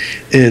Dean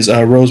is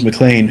Rose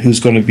McLean, who's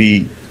going to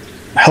be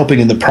helping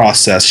in the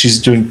process. She's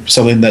doing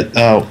something that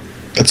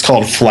it's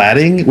called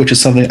flatting, which is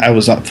something I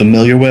was not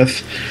familiar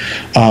with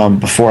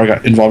before I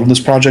got involved in this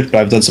project,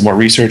 but I've done some more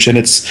research, and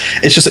it's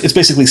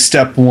basically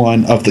step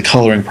one of the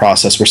coloring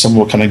process, where someone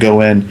will kind of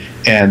go in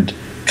and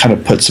kind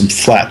of put some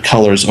flat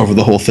colors over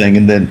the whole thing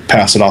and then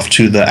pass it off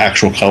to the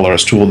actual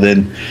colorist, who will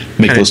then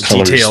make kind those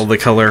colors. Detail the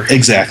color.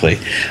 Exactly.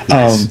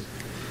 Nice.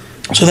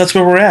 So that's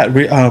where we're at.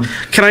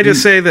 Can I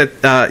just say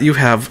that you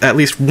have at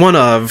least one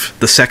of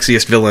the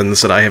sexiest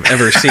villains that I have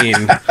ever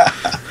seen?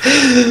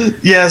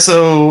 Yeah,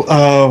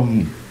 so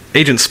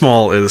Agent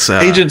Small is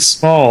Agent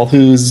Small,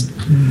 who's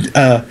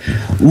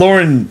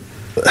Lauren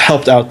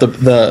helped out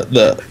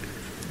the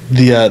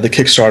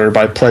Kickstarter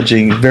by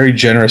pledging very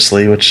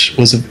generously, which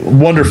was a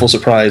wonderful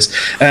surprise.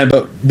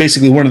 But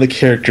basically, one of the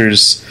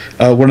characters,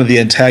 one of the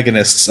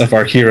antagonists of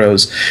our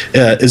heroes,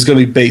 is going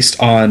to be based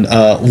on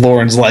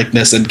Lauren's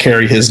likeness and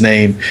carry his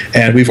name.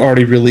 And we've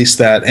already released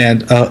that.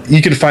 And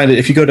you can find it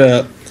if you go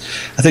to,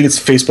 I think it's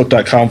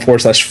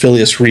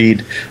facebook.com/Phileas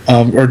Reed,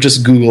 or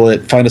just Google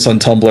it. Find us on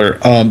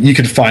Tumblr. You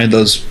can find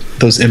those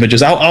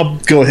images. I'll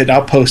go ahead and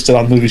I'll post it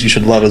on Movies You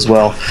Should Love as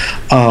well.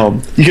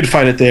 You can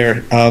find it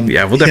there.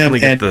 Yeah, we'll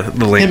definitely get the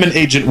link. Him and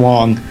Agent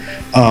Wong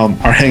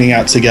are hanging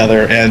out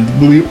together, and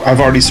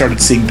I've already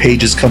started seeing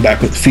pages come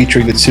back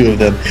featuring the two of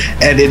them,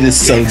 and it is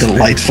so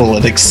delightful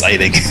and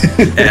exciting.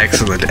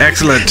 Excellent.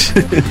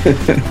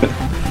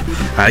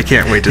 I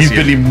can't wait to see it.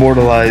 You've been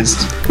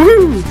immortalized.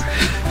 Woo!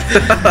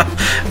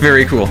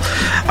 Very cool.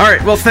 All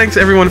right, well, thanks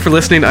everyone for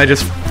listening. I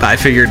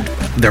figured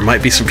there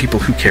might be some people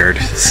who cared,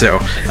 so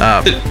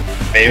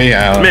maybe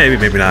not,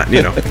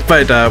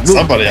 but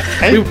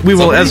we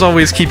will, as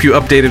always, keep you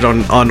updated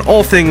on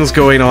all things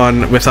going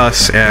on with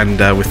us and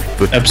with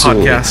the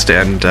podcast,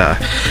 and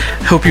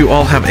hope you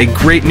all have a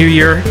great new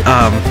year.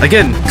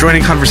 Again,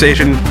 joining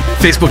conversation,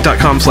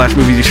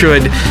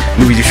 facebook.com/moviesyoushouldlove,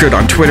 Movies You Should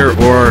on Twitter,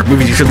 or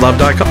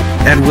moviesyoushouldlove.com,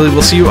 and we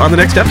will see you on the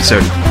next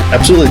episode.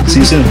 Absolutely.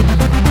 See you soon.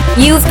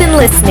 You've been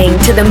listening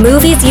to the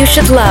Movies You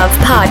Should Love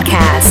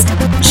podcast.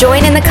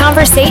 Join in the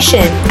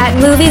conversation at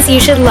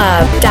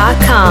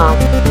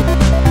moviesyoushouldlove.com.